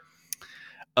newspaper.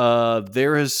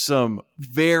 There is some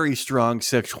very strong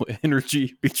sexual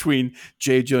energy between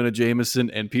J. Jonah Jameson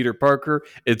and Peter Parker.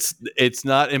 It's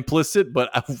not implicit,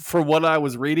 but for what I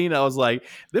was reading, I was like,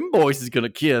 them boys is gonna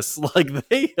kiss. Like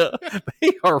they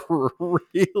are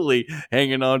really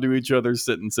hanging on to each other's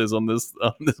sentences on this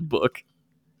book.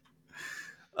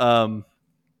 But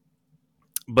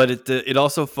it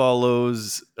also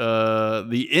follows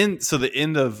the end. So the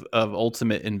end of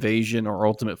Ultimate Invasion or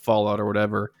Ultimate Fallout or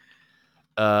whatever.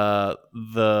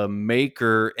 The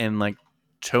Maker and like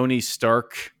Tony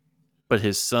Stark, but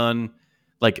his son,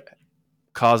 like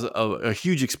cause a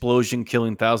huge explosion,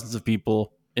 killing thousands of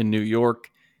people in New York.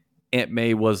 Aunt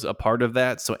May was a part of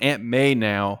that, so Aunt May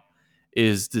now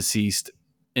is deceased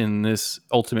in this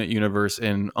Ultimate Universe,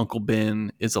 and Uncle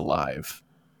Ben is alive.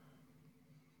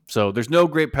 So there's no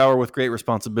great power with great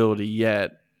responsibility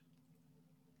yet.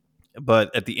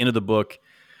 But at the end of the book,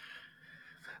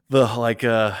 the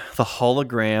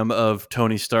hologram of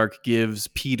Tony Stark gives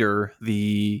Peter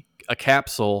a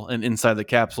capsule, and inside the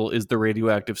capsule is the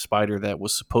radioactive spider that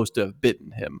was supposed to have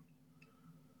bitten him.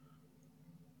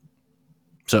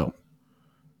 So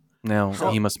now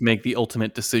he must make the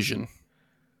ultimate decision.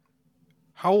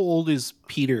 How old is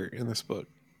Peter in this book?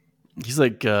 He's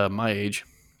like my age.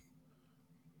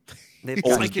 It's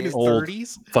like in his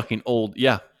 30s? Fucking old.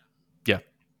 Yeah. Yeah.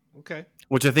 Okay.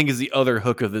 Which I think is the other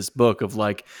hook of this book of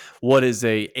like, what is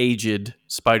a aged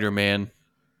Spider-Man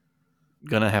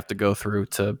gonna have to go through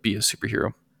to be a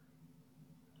superhero?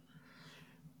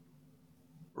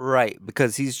 Right,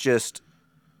 because he's just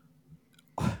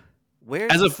where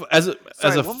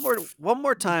one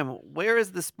more time. Where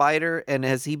is the spider, and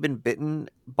has he been bitten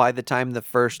by the time the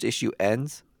first issue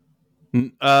ends?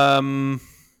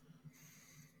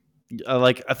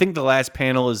 Like I think the last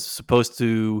panel is supposed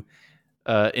to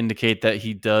indicate that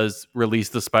he does release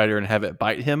the spider and have it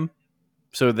bite him,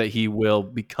 so that he will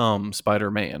become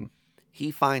Spider-Man.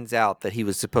 He finds out that he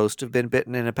was supposed to have been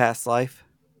bitten in a past life.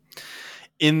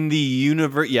 In the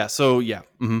universe, yeah. So yeah,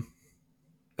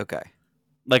 Okay.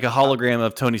 Like a hologram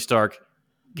of Tony Stark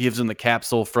gives him the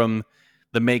capsule from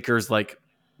the Maker's like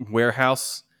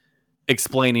warehouse,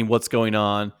 explaining what's going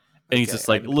on, and he's just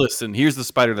like, "Listen, here's the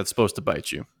spider that's supposed to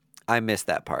bite you." I missed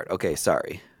that part. Okay,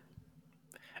 sorry.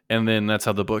 And then that's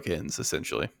how the book ends,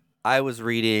 essentially. I was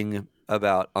reading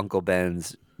about Uncle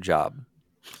Ben's job.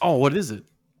 Oh, what is it?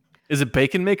 Is it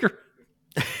Bacon Maker?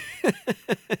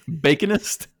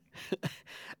 Baconist?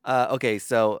 Okay,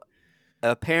 so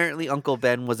apparently Uncle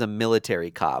Ben was a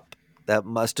military cop. That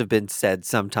must have been said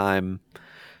sometime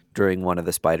during one of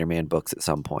the Spider-Man books at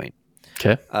some point.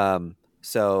 Okay.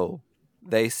 So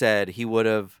they said he would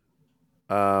have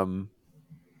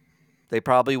they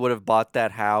probably would have bought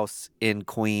that house in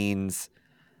Queens,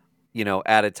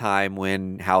 at a time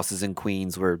when houses in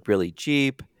Queens were really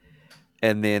cheap.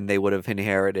 And then they would have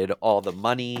inherited all the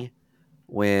money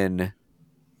when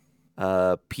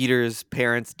Peter's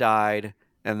parents died.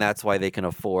 And that's why they can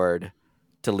afford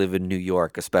to live in New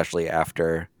York, especially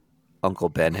after Uncle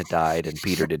Ben had died and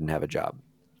Peter didn't have a job.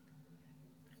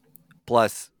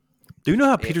 Plus, do you know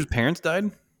how Peter's parents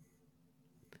died?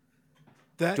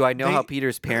 Do I know how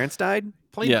Peter's parents died?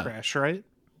 Plane crash, right?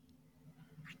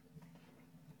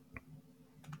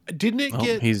 Didn't it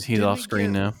get... He's off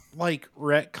screen now. Like,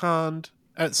 retconned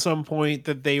at some point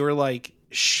that they were, like,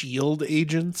 SHIELD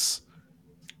agents?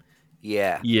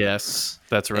 Yeah. Yes,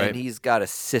 that's right. And he's got a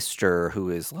sister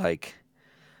who is, like,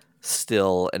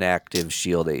 still an active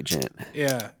SHIELD agent.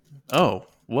 Yeah. Oh,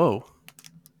 whoa.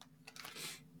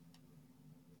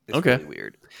 It's really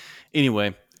weird.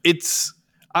 Anyway,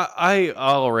 I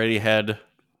already had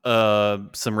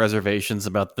some reservations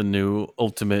about the new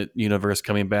Ultimate Universe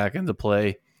coming back into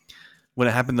play. When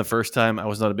it happened the first time, I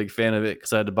was not a big fan of it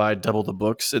because I had to buy double the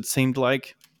books, it seemed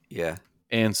like. Yeah.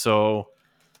 And so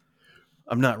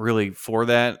I'm not really for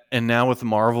that. And now with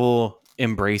Marvel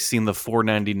embracing the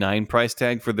 $4.99 price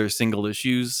tag for their single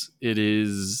issues, it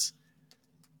is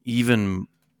even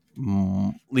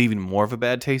leaving more of a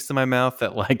bad taste in my mouth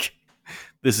that like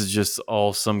this is just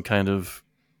all some kind of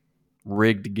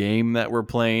rigged game that we're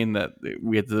playing, that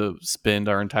we have to spend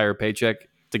our entire paycheck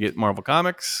to get Marvel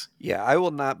Comics. Yeah, I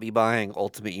will not be buying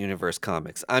Ultimate Universe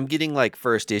comics. I'm getting like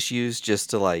first issues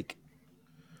just to like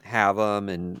have them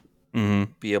and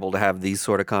Mm-hmm. be able to have these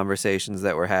sort of conversations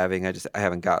that we're having. I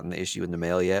haven't gotten the issue in the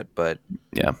mail yet, but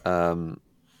Yeah. um,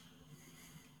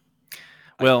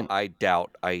 Well, I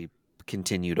doubt I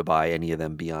continue to buy any of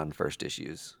them beyond first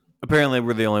issues. apparently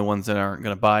we're the only ones that aren't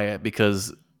going to buy it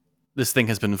because this thing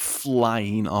has been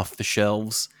flying off the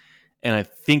shelves. And I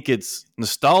think it's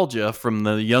nostalgia from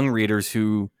the young readers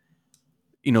who,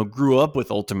 grew up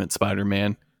with Ultimate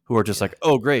Spider-Man, who are just Yeah. like,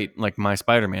 oh, great, like my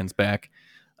Spider-Man's back.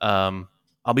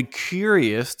 I'll be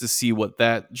curious to see what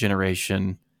that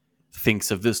generation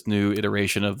thinks of this new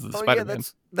iteration of the Oh yeah, Spider-Man.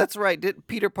 that's right. Did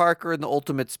Peter Parker and the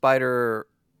Ultimate Spider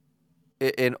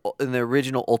in the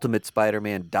original Ultimate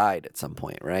Spider-Man died at some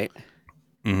point, right?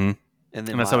 Mm-hmm. And then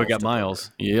And that's how we Miles got took over.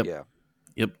 Miles. Yep. Yeah,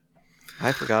 Yep.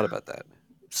 I forgot about that.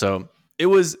 So it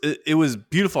was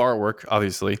beautiful artwork,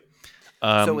 obviously.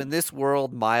 So in this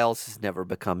world, Miles has never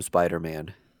become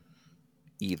Spider-Man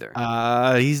either.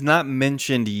 He's not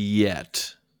mentioned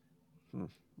yet.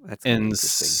 That's gonna be And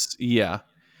interesting. yeah,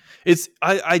 it's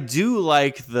I do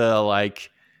like the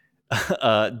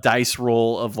dice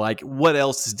roll of like what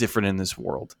else is different in this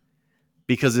world,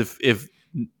 because if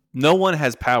no one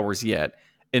has powers yet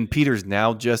and Peter's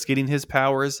now just getting his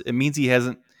powers, it means he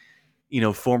hasn't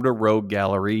formed a rogue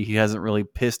gallery. He hasn't really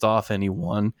pissed off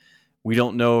anyone. We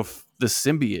don't know if the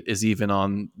symbiote is even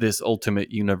on this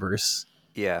Ultimate universe.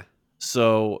 Yeah.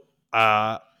 So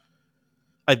I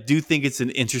do think it's an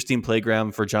interesting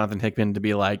playground for Jonathan Hickman to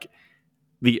be like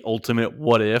the ultimate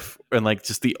what if, and like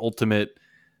just the ultimate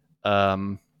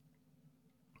um,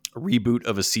 reboot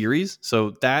of a series.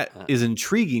 So that is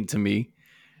intriguing to me.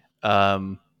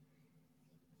 But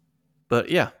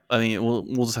yeah, I mean,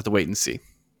 we'll just have to wait and see.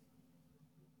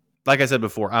 Like I said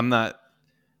before, I'm not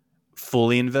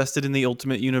fully invested in the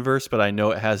Ultimate universe, but I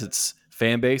know it has its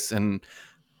fan base, and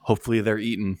hopefully they're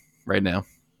eating right now.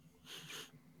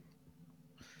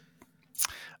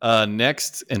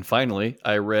 Next and finally,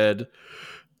 I read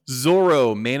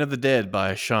Zorro, Man of the Dead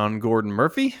by Sean Gordon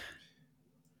Murphy,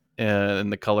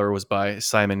 and the color was by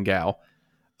Simon Gao.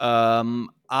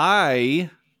 I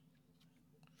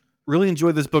really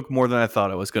enjoyed this book more than I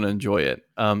thought I was going to enjoy it.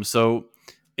 So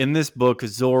in this book,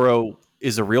 Zorro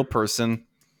is a real person.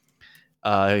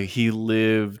 He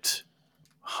lived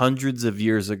hundreds of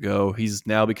years ago. He's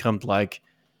now become like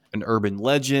an urban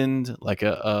legend, like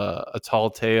a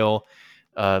tall tale.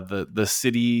 The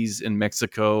cities in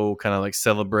Mexico kind of like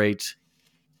celebrate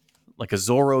like a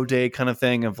Zorro Day kind of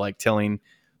thing of like telling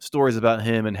stories about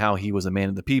him and how he was a man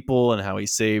of the people and how he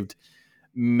saved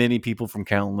many people from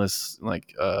countless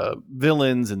like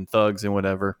villains and thugs and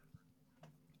whatever.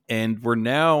 And we're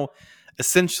now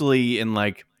essentially in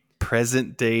like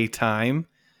present day time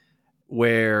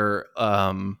where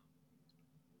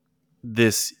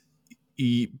this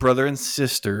brother and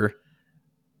sister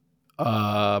in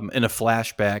a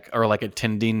flashback are like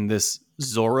attending this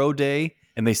Zorro Day,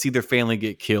 and they see their family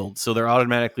get killed, so they're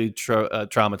automatically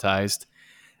traumatized.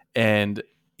 And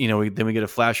then we get a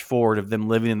flash forward of them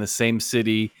living in the same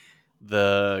city.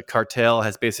 The cartel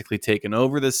has basically taken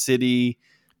over the city.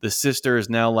 The sister is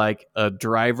now like a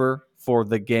driver for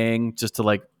the gang, just to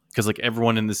like, because like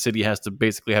everyone in the city has to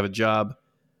basically have a job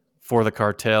for the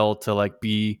cartel to like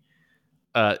be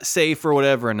safe or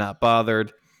whatever and not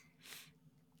bothered.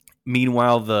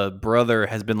 Meanwhile, the brother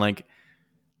has been like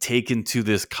taken to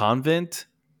this convent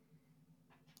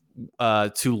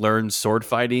to learn sword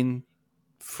fighting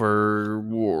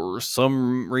for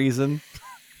some reason.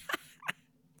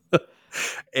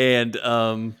 And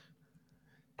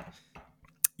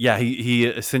yeah, he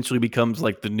essentially becomes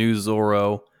like the new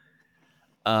Zorro.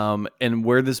 And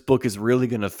where this book is really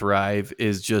going to thrive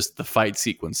is just the fight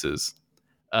sequences.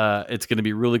 It's going to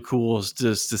be really cool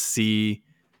just to see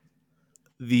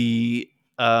the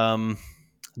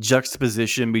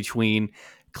juxtaposition between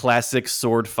classic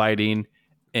sword fighting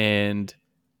and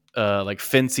like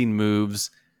fencing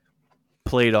moves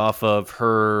played off of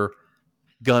her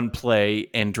gunplay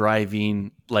and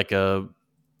driving like a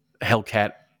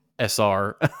Hellcat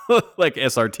SR, like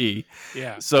SRT.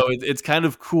 Yeah. So it's kind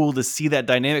of cool to see that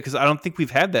dynamic because I don't think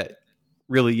we've had that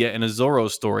really yet in a Zorro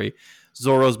story.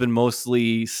 Zorro's been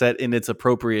mostly set in its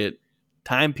appropriate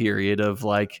time period of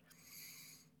like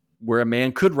where a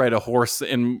man could ride a horse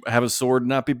and have a sword and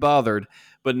not be bothered.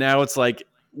 But now it's like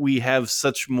we have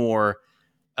such more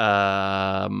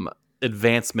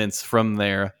advancements from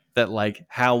there that like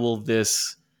how will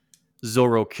this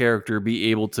Zorro character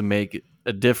be able to make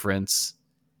a difference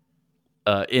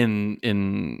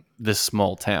in this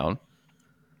small town?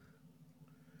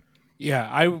 Yeah,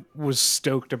 I was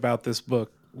stoked about this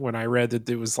book when I read that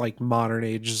it was like modern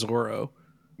age Zorro.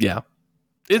 Yeah,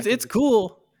 I think it's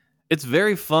cool. It's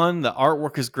very fun. The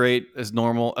artwork is great as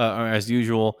normal, or as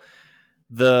usual.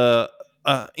 The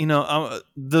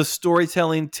the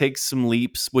storytelling takes some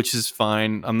leaps, which is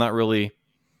fine. I'm not really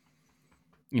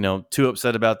too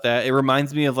upset about that. It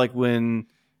reminds me of like when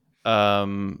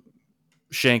um,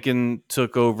 Shanken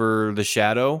took over the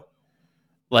Shadow.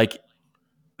 Like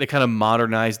they kind of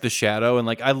modernized the Shadow, and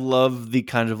like I love the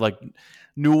kind of like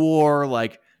noir,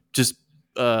 like just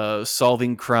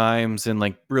solving crimes and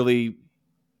like really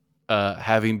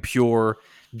having pure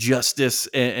justice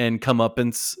and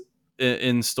comeuppance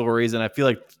in stories. And I feel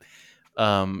like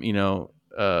um, you know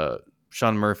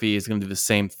Sean Murphy is going to do the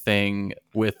same thing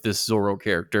with this Zorro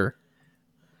character.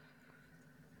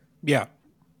 Yeah.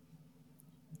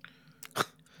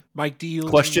 Mike, do you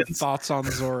leave Questions? thoughts on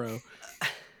Zorro?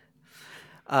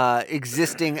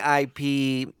 Existing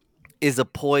IP is a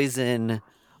poison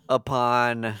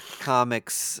upon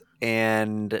comics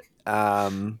and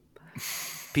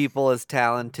people as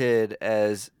talented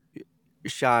as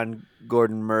Sean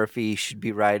Gordon Murphy should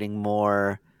be writing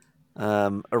more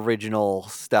original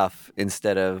stuff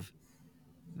instead of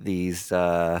these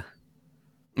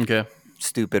Okay.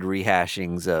 stupid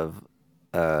rehashings of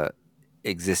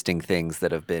existing things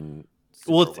that have been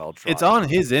Well, super well it's trodden. on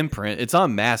his imprint. It's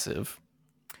on Massive.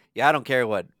 Yeah, I don't care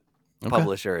what Okay.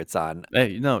 publisher it's on.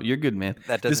 Hey, no, you're good, man.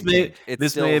 That This doesn't may change. It's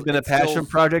this still may have been a it's still passion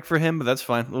project for him, but that's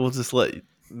fine. We'll just let you.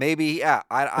 maybe yeah.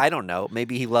 I don't know.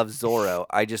 Maybe he loves Zorro.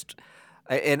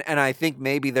 And I think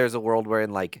maybe there's a world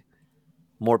wherein like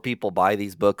more people buy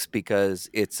these books because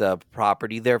it's a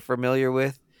property they're familiar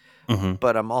with. Mm-hmm.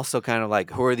 But I'm also kind of like,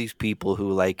 who are these people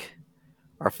who like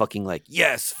are fucking like,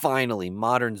 yes, finally,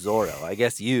 modern Zorro. I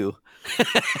guess you.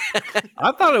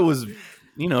 I thought it was,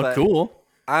 But cool.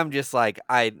 I'm just like,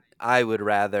 I would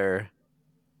rather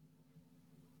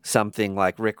something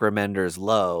like Rick Remender's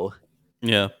Low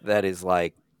Yeah, that is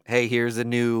like, hey, here's a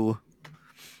new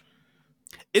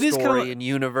it is kind of story and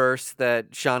universe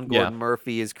that Sean yeah, Gordon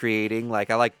Murphy is creating. Like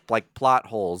I like plot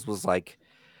holes was like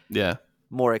yeah,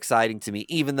 more exciting to me,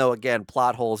 even though again,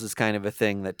 plot holes is kind of a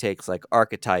thing that takes like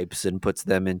archetypes and puts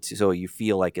them into so you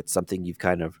feel like it's something you've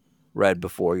kind of read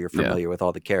before, you're yeah. familiar with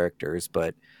all the characters,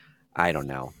 but I don't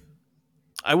know.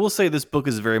 I will say this book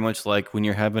is very much like when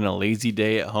you're having a lazy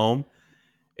day at home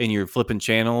and you're flipping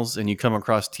channels and you come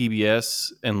across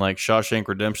TBS and like Shawshank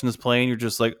Redemption is playing. You're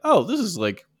just like, oh, this is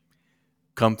like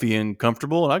comfy and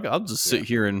comfortable, and I'll just sit Yeah.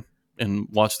 here and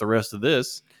watch the rest of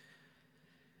this.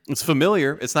 It's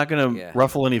familiar. It's not going to Yeah.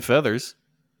 ruffle any feathers.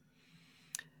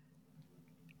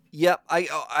 Yep,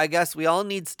 I guess we all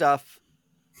need stuff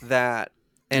that,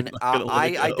 You're and not going to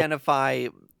let it I go. identify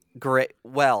great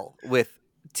well with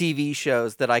TV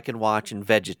shows that I can watch and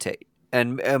vegetate,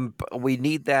 and we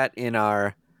need that in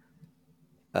our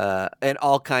in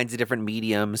all kinds of different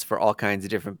mediums for all kinds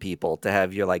of different people to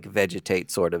have your like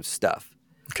vegetate sort of stuff.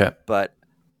 Okay. But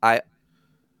I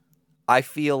I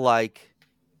feel like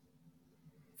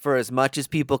for as much as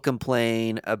people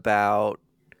complain about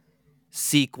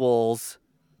sequels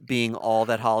being all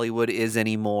that Hollywood is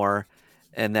anymore,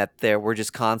 and that we're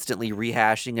just constantly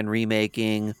rehashing and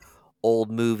remaking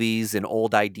old movies and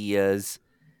old ideas,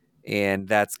 and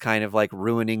that's kind of like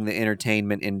ruining the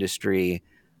entertainment industry.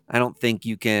 I don't think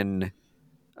you can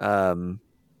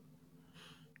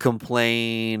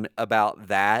complain about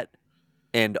that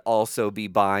and also be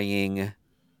buying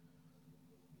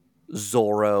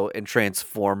Zorro and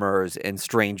Transformers and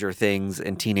Stranger Things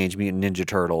and Teenage Mutant Ninja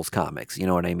Turtles comics. You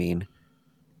know what I mean?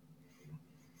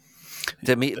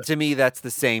 To me, that's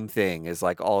the same thing as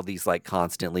like all these like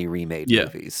constantly remade Yeah.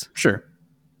 movies. Sure.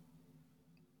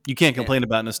 You can't And, complain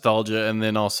about nostalgia and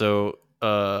then also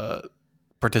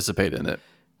participate in it.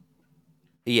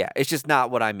 yeah, it's just not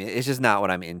what I'm. It's just not what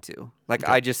I'm into. Like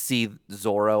Okay. I just see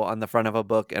Zorro on the front of a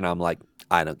book, and I'm like,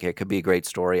 I don't care. It could be a great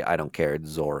story. I don't care.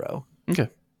 It's Zorro. Okay.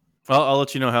 Well, I'll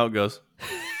let you know how it goes.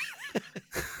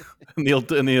 in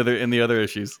the other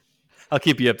issues, I'll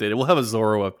keep you updated. We'll have a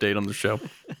Zorro update on the show.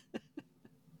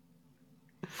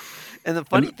 And the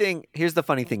funny thing, here's the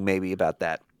funny thing, maybe about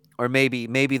that, or maybe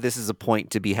this is a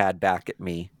point to be had back at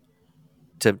me,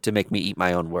 to make me eat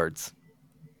my own words.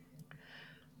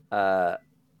 I'm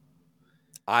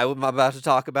about to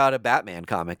talk about a Batman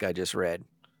comic I just read.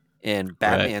 And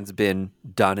Batman's been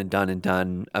done and done and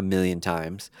done a million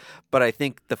times. But I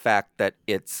think the fact that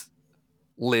it's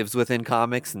lives within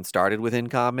comics and started within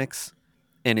comics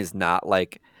and is not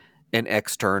like an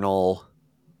external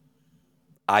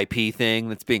IP thing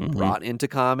that's being brought into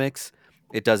comics,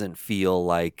 it doesn't feel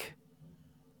the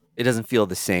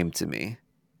same to me.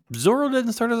 Zorro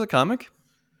didn't start as a comic.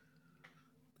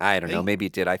 I don't know. Maybe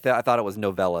it did. I thought it was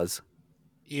novellas.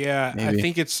 Yeah, I Maybe.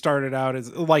 think it started out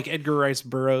as like Edgar Rice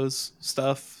Burroughs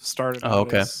stuff started Oh, out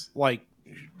okay. as like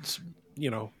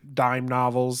dime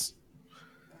novels.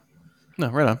 No,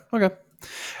 right on. Okay.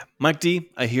 Mike D,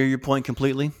 I hear your point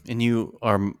completely, and you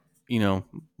are,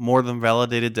 more than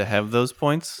validated to have those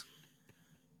points.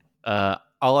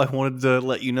 All I wanted to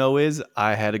let you know is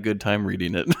I had a good time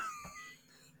reading it.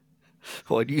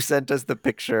 When you sent us the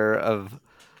picture of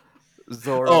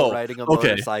Zorro Oh, riding a okay.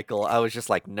 motorcycle, I was just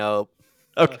like, nope.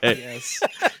 Okay. Yes.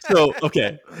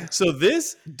 So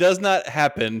this does not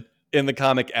happen in the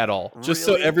comic at all. Just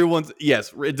so Really? everyone's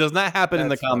yes, it does not happen in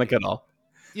the That's comic funny. at all.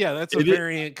 Yeah, that's a It,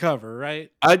 variant cover, right?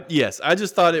 I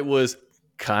just thought it was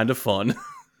kind of fun.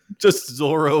 Just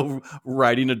Zorro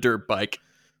riding a dirt bike.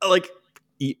 Like,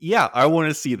 yeah, I want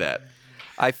to see that.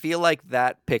 I feel like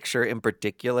that picture in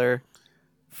particular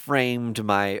framed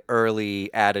my early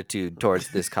attitude towards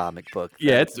this comic book.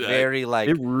 Yeah, That it's very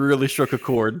it really struck a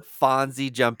chord.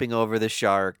 Fonzie jumping over the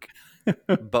shark,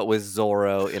 but with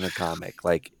Zorro in a comic.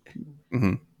 Like,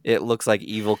 Mhm. it looks like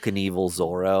Evil Knievel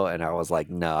Zorro, and I was like,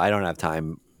 no, I don't have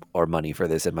time or money for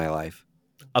this in my life.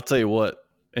 I'll tell you what,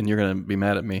 and you're gonna be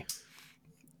mad at me.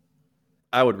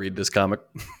 I would read this comic.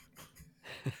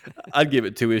 I'd give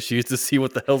it 2 issues to see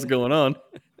what the hell's going on.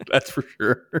 That's for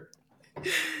sure.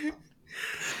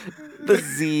 The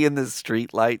Z in the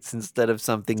streetlights instead of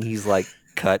something he's like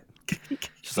cut.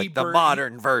 Just He like the burned-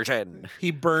 modern version.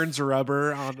 He burns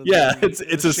rubber onto Yeah, the it's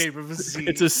in a the shape of a Z.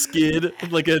 It's a skid,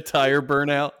 like a tire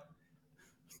burnout.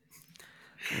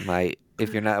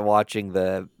 If you're not watching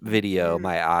the video,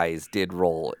 my eyes did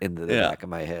roll into the Yeah. back of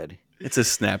my head. It's a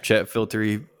Snapchat filter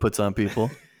he puts on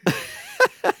people.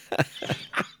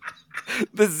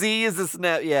 The Z is a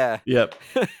snap. Yeah. Yep.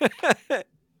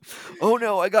 Oh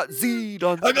no, I got Z'd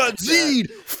on. I got Snapchat.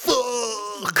 Z'd.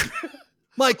 Fuck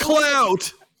my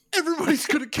clout. Everybody's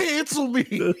gonna cancel me.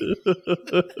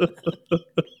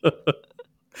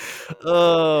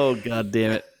 Oh, god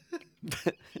damn it.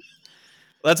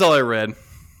 That's all I read.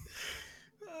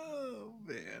 Oh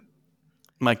man.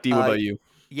 Mike D, what about you?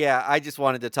 Yeah, I just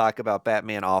wanted to talk about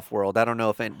Batman Offworld. I don't know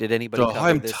if did anybody cover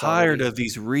I'm this tired already? of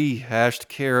these rehashed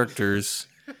characters.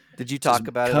 Did you talk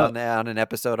about it cut. on an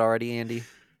episode already, Andy?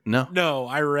 No. No,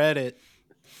 I read it,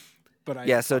 but I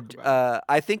Yeah, didn't so talk about it.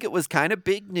 I think it was kind of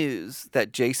big news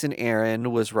that Jason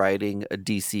Aaron was writing a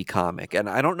DC comic. And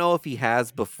I don't know if he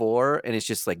has before, and it's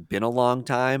just like been a long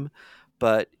time,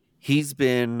 but he's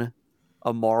been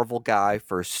a Marvel guy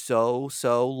for so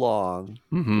long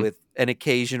Mm-hmm. with an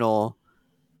occasional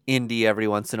indie every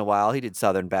once in a while. He did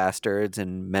Southern Bastards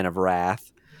and Men of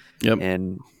Wrath Yep.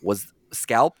 and was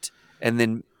scalped. And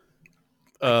then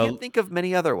I can't think of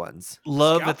many other ones.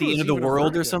 Love Scalp at the was end of the even a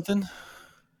world or Vertigo. something.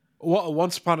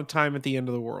 Once upon a time at the end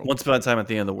of the world. Once upon a time at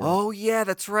the end of the world. Oh yeah,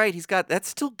 that's right. That's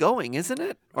still going, isn't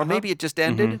it? Or Uh-huh. maybe it just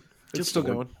ended. Mhm. It's still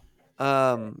going.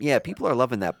 Yeah, people are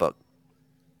loving that book.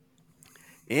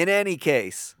 In any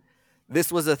case, this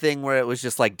was a thing where it was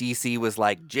just like DC was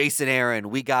like, Jason Aaron,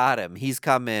 we got him. He's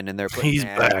coming, and they're putting He's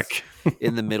ads back.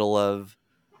 in the middle of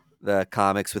the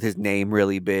comics with his name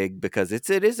really big because it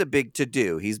is a big to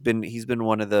do. He's been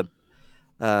one of the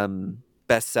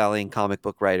best-selling comic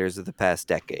book writers of the past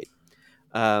decade.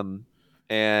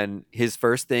 And his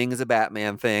first thing is a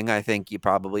Batman thing. I think you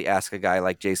probably ask a guy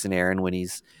like Jason Aaron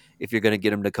if you're going to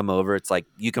get him to come over, it's like,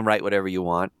 you can write whatever you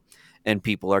want. And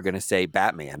people are going to say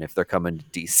Batman if they're coming to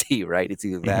DC, right? It's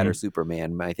either that or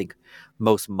Superman. I think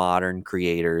most modern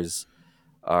creators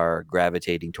are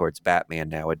gravitating towards Batman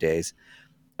nowadays.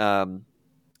 And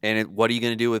what are you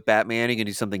going to do with Batman? Are you going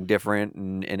to do something different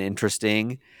and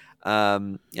interesting?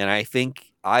 And I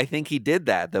think he did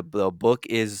that. The book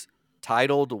is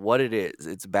titled what it is.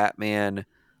 It's Batman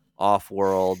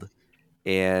Off-World,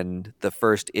 and the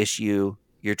first issue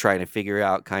you're trying to figure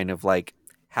out kind of like,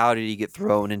 how did he get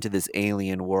thrown into this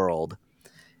alien world?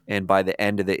 And by the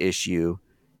end of the issue,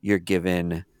 you're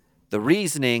given the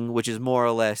reasoning, which is more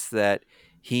or less that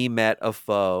he met a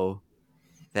foe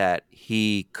that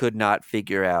he could not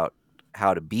figure out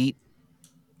how to beat,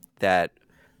 that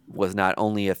was not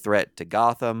only a threat to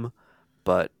Gotham,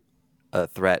 but a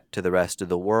threat to the rest of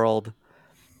the world.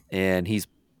 And he's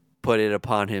put it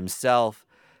upon himself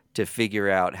to figure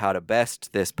out how to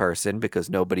best this person, because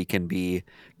nobody can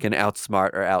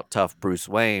outsmart or out-tough Bruce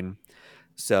Wayne.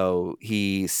 So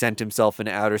he sent himself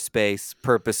into outer space,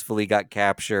 purposefully got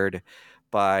captured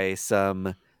by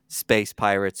some space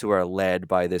pirates who are led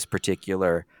by this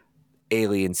particular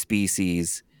alien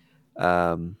species.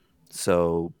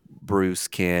 So Bruce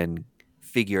can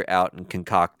figure out and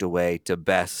concoct a way to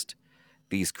best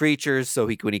these creatures. So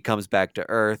when he comes back to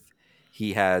Earth,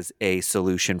 he has a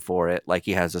solution for it, like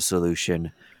he has a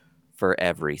solution for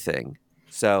everything.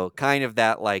 So kind of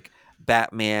that like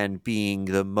Batman being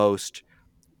the most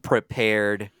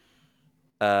prepared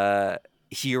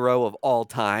hero of all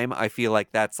time. I feel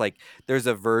like that's like there's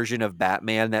a version of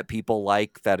Batman that people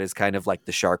like that is kind of like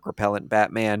the shark repellent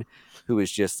Batman, who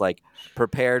is just like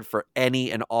prepared for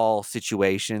any and all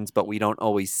situations, but we don't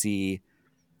always see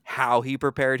how he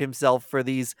prepared himself for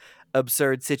these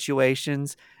absurd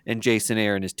situations. And Jason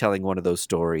Aaron is telling one of those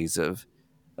stories of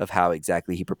how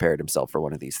exactly he prepared himself for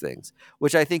one of these things,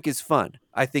 which I think is fun.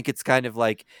 I think it's kind of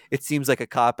like, it seems like a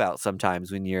cop out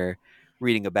sometimes when you're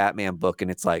reading a Batman book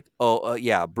and it's like,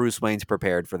 yeah, Bruce Wayne's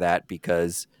prepared for that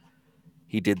because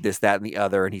he did this, that, and the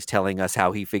other, and he's telling us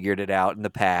how he figured it out in the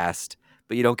past,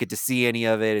 but you don't get to see any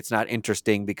of it. It's not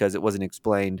interesting because it wasn't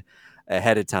explained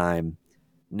ahead of time.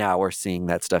 Now we're seeing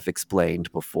that stuff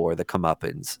explained before the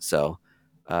comeuppance. So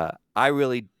I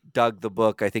really dug the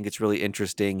book. I think it's really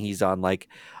interesting. He's on like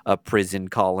a prison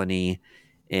colony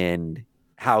and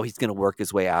how he's going to work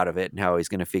his way out of it and how he's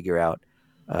going to figure out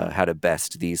how to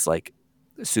best these like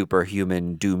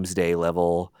superhuman doomsday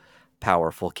level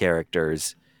powerful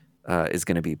characters is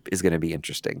going to be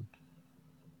interesting.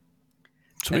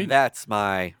 Sweet. And that's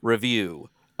my review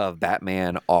of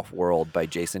Batman Off-World by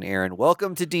Jason Aaron.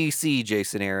 Welcome to DC,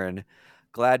 Jason Aaron.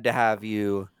 Glad to have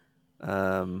you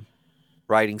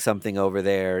writing something over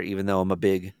there, even though I'm a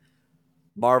big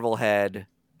Marvel head.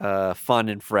 Fun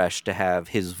and fresh to have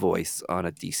his voice on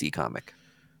a DC comic.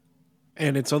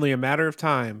 And it's only a matter of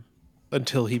time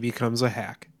until he becomes a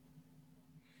hack.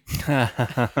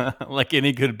 Like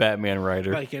any good Batman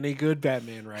writer. Like any good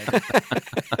Batman writer.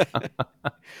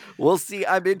 We'll see.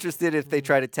 I'm interested if they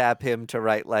try to tap him to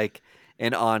write like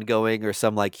an ongoing or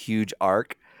some like huge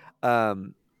arc.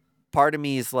 Part of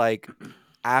me is like,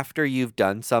 after you've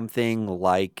done something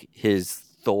like his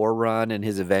Thor run and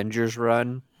his Avengers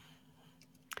run,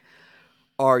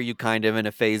 are you kind of in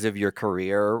a phase of your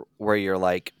career where you're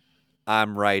like,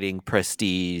 I'm writing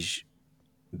prestige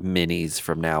minis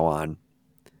from now on,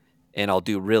 and I'll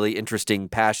do really interesting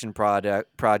passion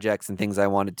projects and things I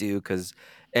want to do because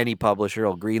any publisher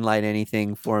will greenlight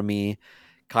anything for me.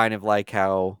 Kind of like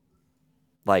how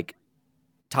like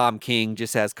Tom King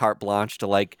just has carte blanche to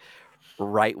like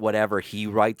write whatever he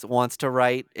wants to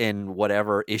write in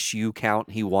whatever issue count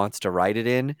he wants to write it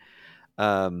in.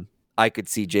 I could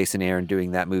see Jason Aaron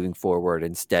doing that moving forward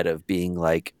instead of being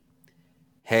like,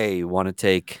 hey, want to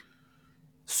take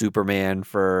Superman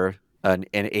for an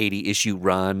 80 issue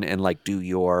run and like do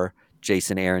your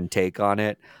Jason Aaron take on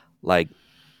it. Like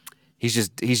he's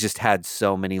just had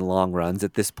so many long runs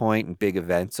at this point and big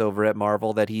events over at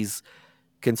Marvel that he's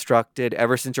constructed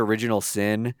ever since Original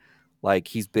Sin. Like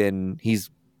he's done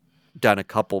a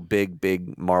couple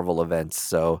big Marvel events.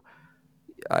 So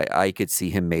I could see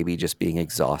him maybe just being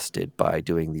exhausted by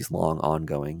doing these long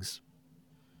ongoings.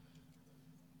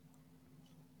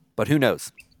 But who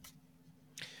knows?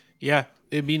 Yeah,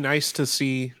 it'd be nice to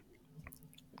see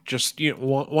just, you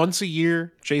know, once a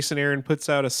year, Jason Aaron puts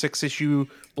out a 6-issue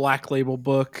Black Label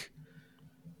book.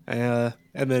 And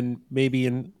then maybe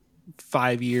in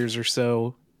 5 years or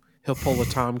so, he'll pull a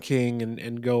Tom King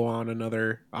and go on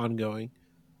another ongoing.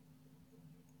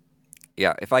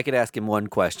 Yeah, if I could ask him one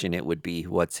question, it would be,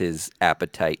 what's his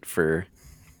appetite for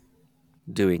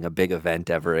doing a big event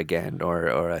ever again,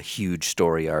 or a huge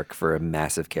story arc for a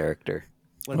massive character?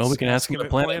 Well, we can ask him at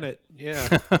Planet.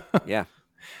 Yeah. Yeah.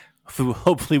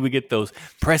 Hopefully we get those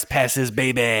press passes,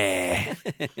 baby.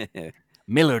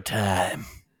 Miller time.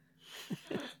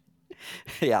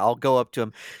 Yeah, I'll go up to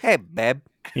him. Hey, babe.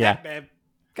 Yeah. Babe.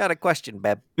 Got a question,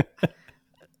 babe.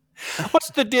 What's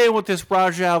the deal with this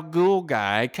Ra's al Ghul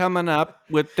guy coming up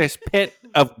with this pit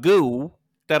of goo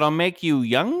that'll make you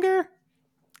younger?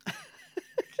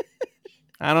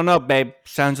 I don't know, babe.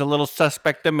 Sounds a little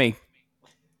suspect to me.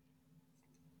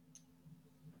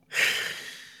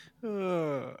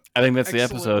 I think that's the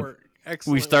episode.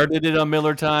 We started it on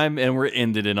Miller time and we're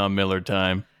ended it on Miller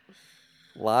time.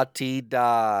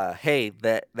 La-ti-da. Hey,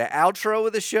 the outro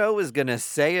of the show is going to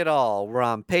say it all. We're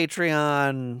on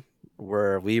Patreon,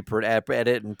 where we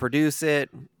edit and produce it.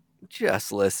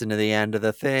 Just listen to the end of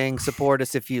the thing. Support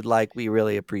us if you'd like. We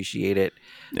really appreciate it.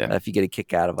 Yeah. If you get a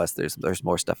kick out of us, there's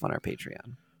more stuff on our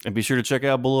Patreon. And be sure to check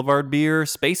out Boulevard Beer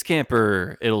Space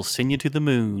Camper. It'll send you to the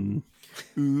moon.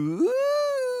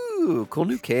 Ooh, cool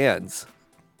new cans.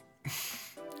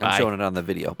 I'm showing it on the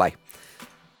video. Bye.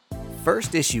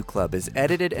 First Issue Club is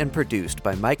edited and produced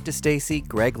by Mike DeStacy,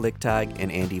 Greg Lichtag,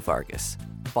 and Andy Vargas.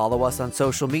 Follow us on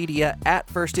social media at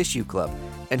First Issue Club,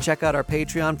 and check out our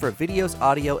Patreon for videos,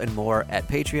 audio, and more at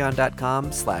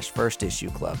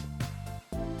patreon.com/firstissueclub.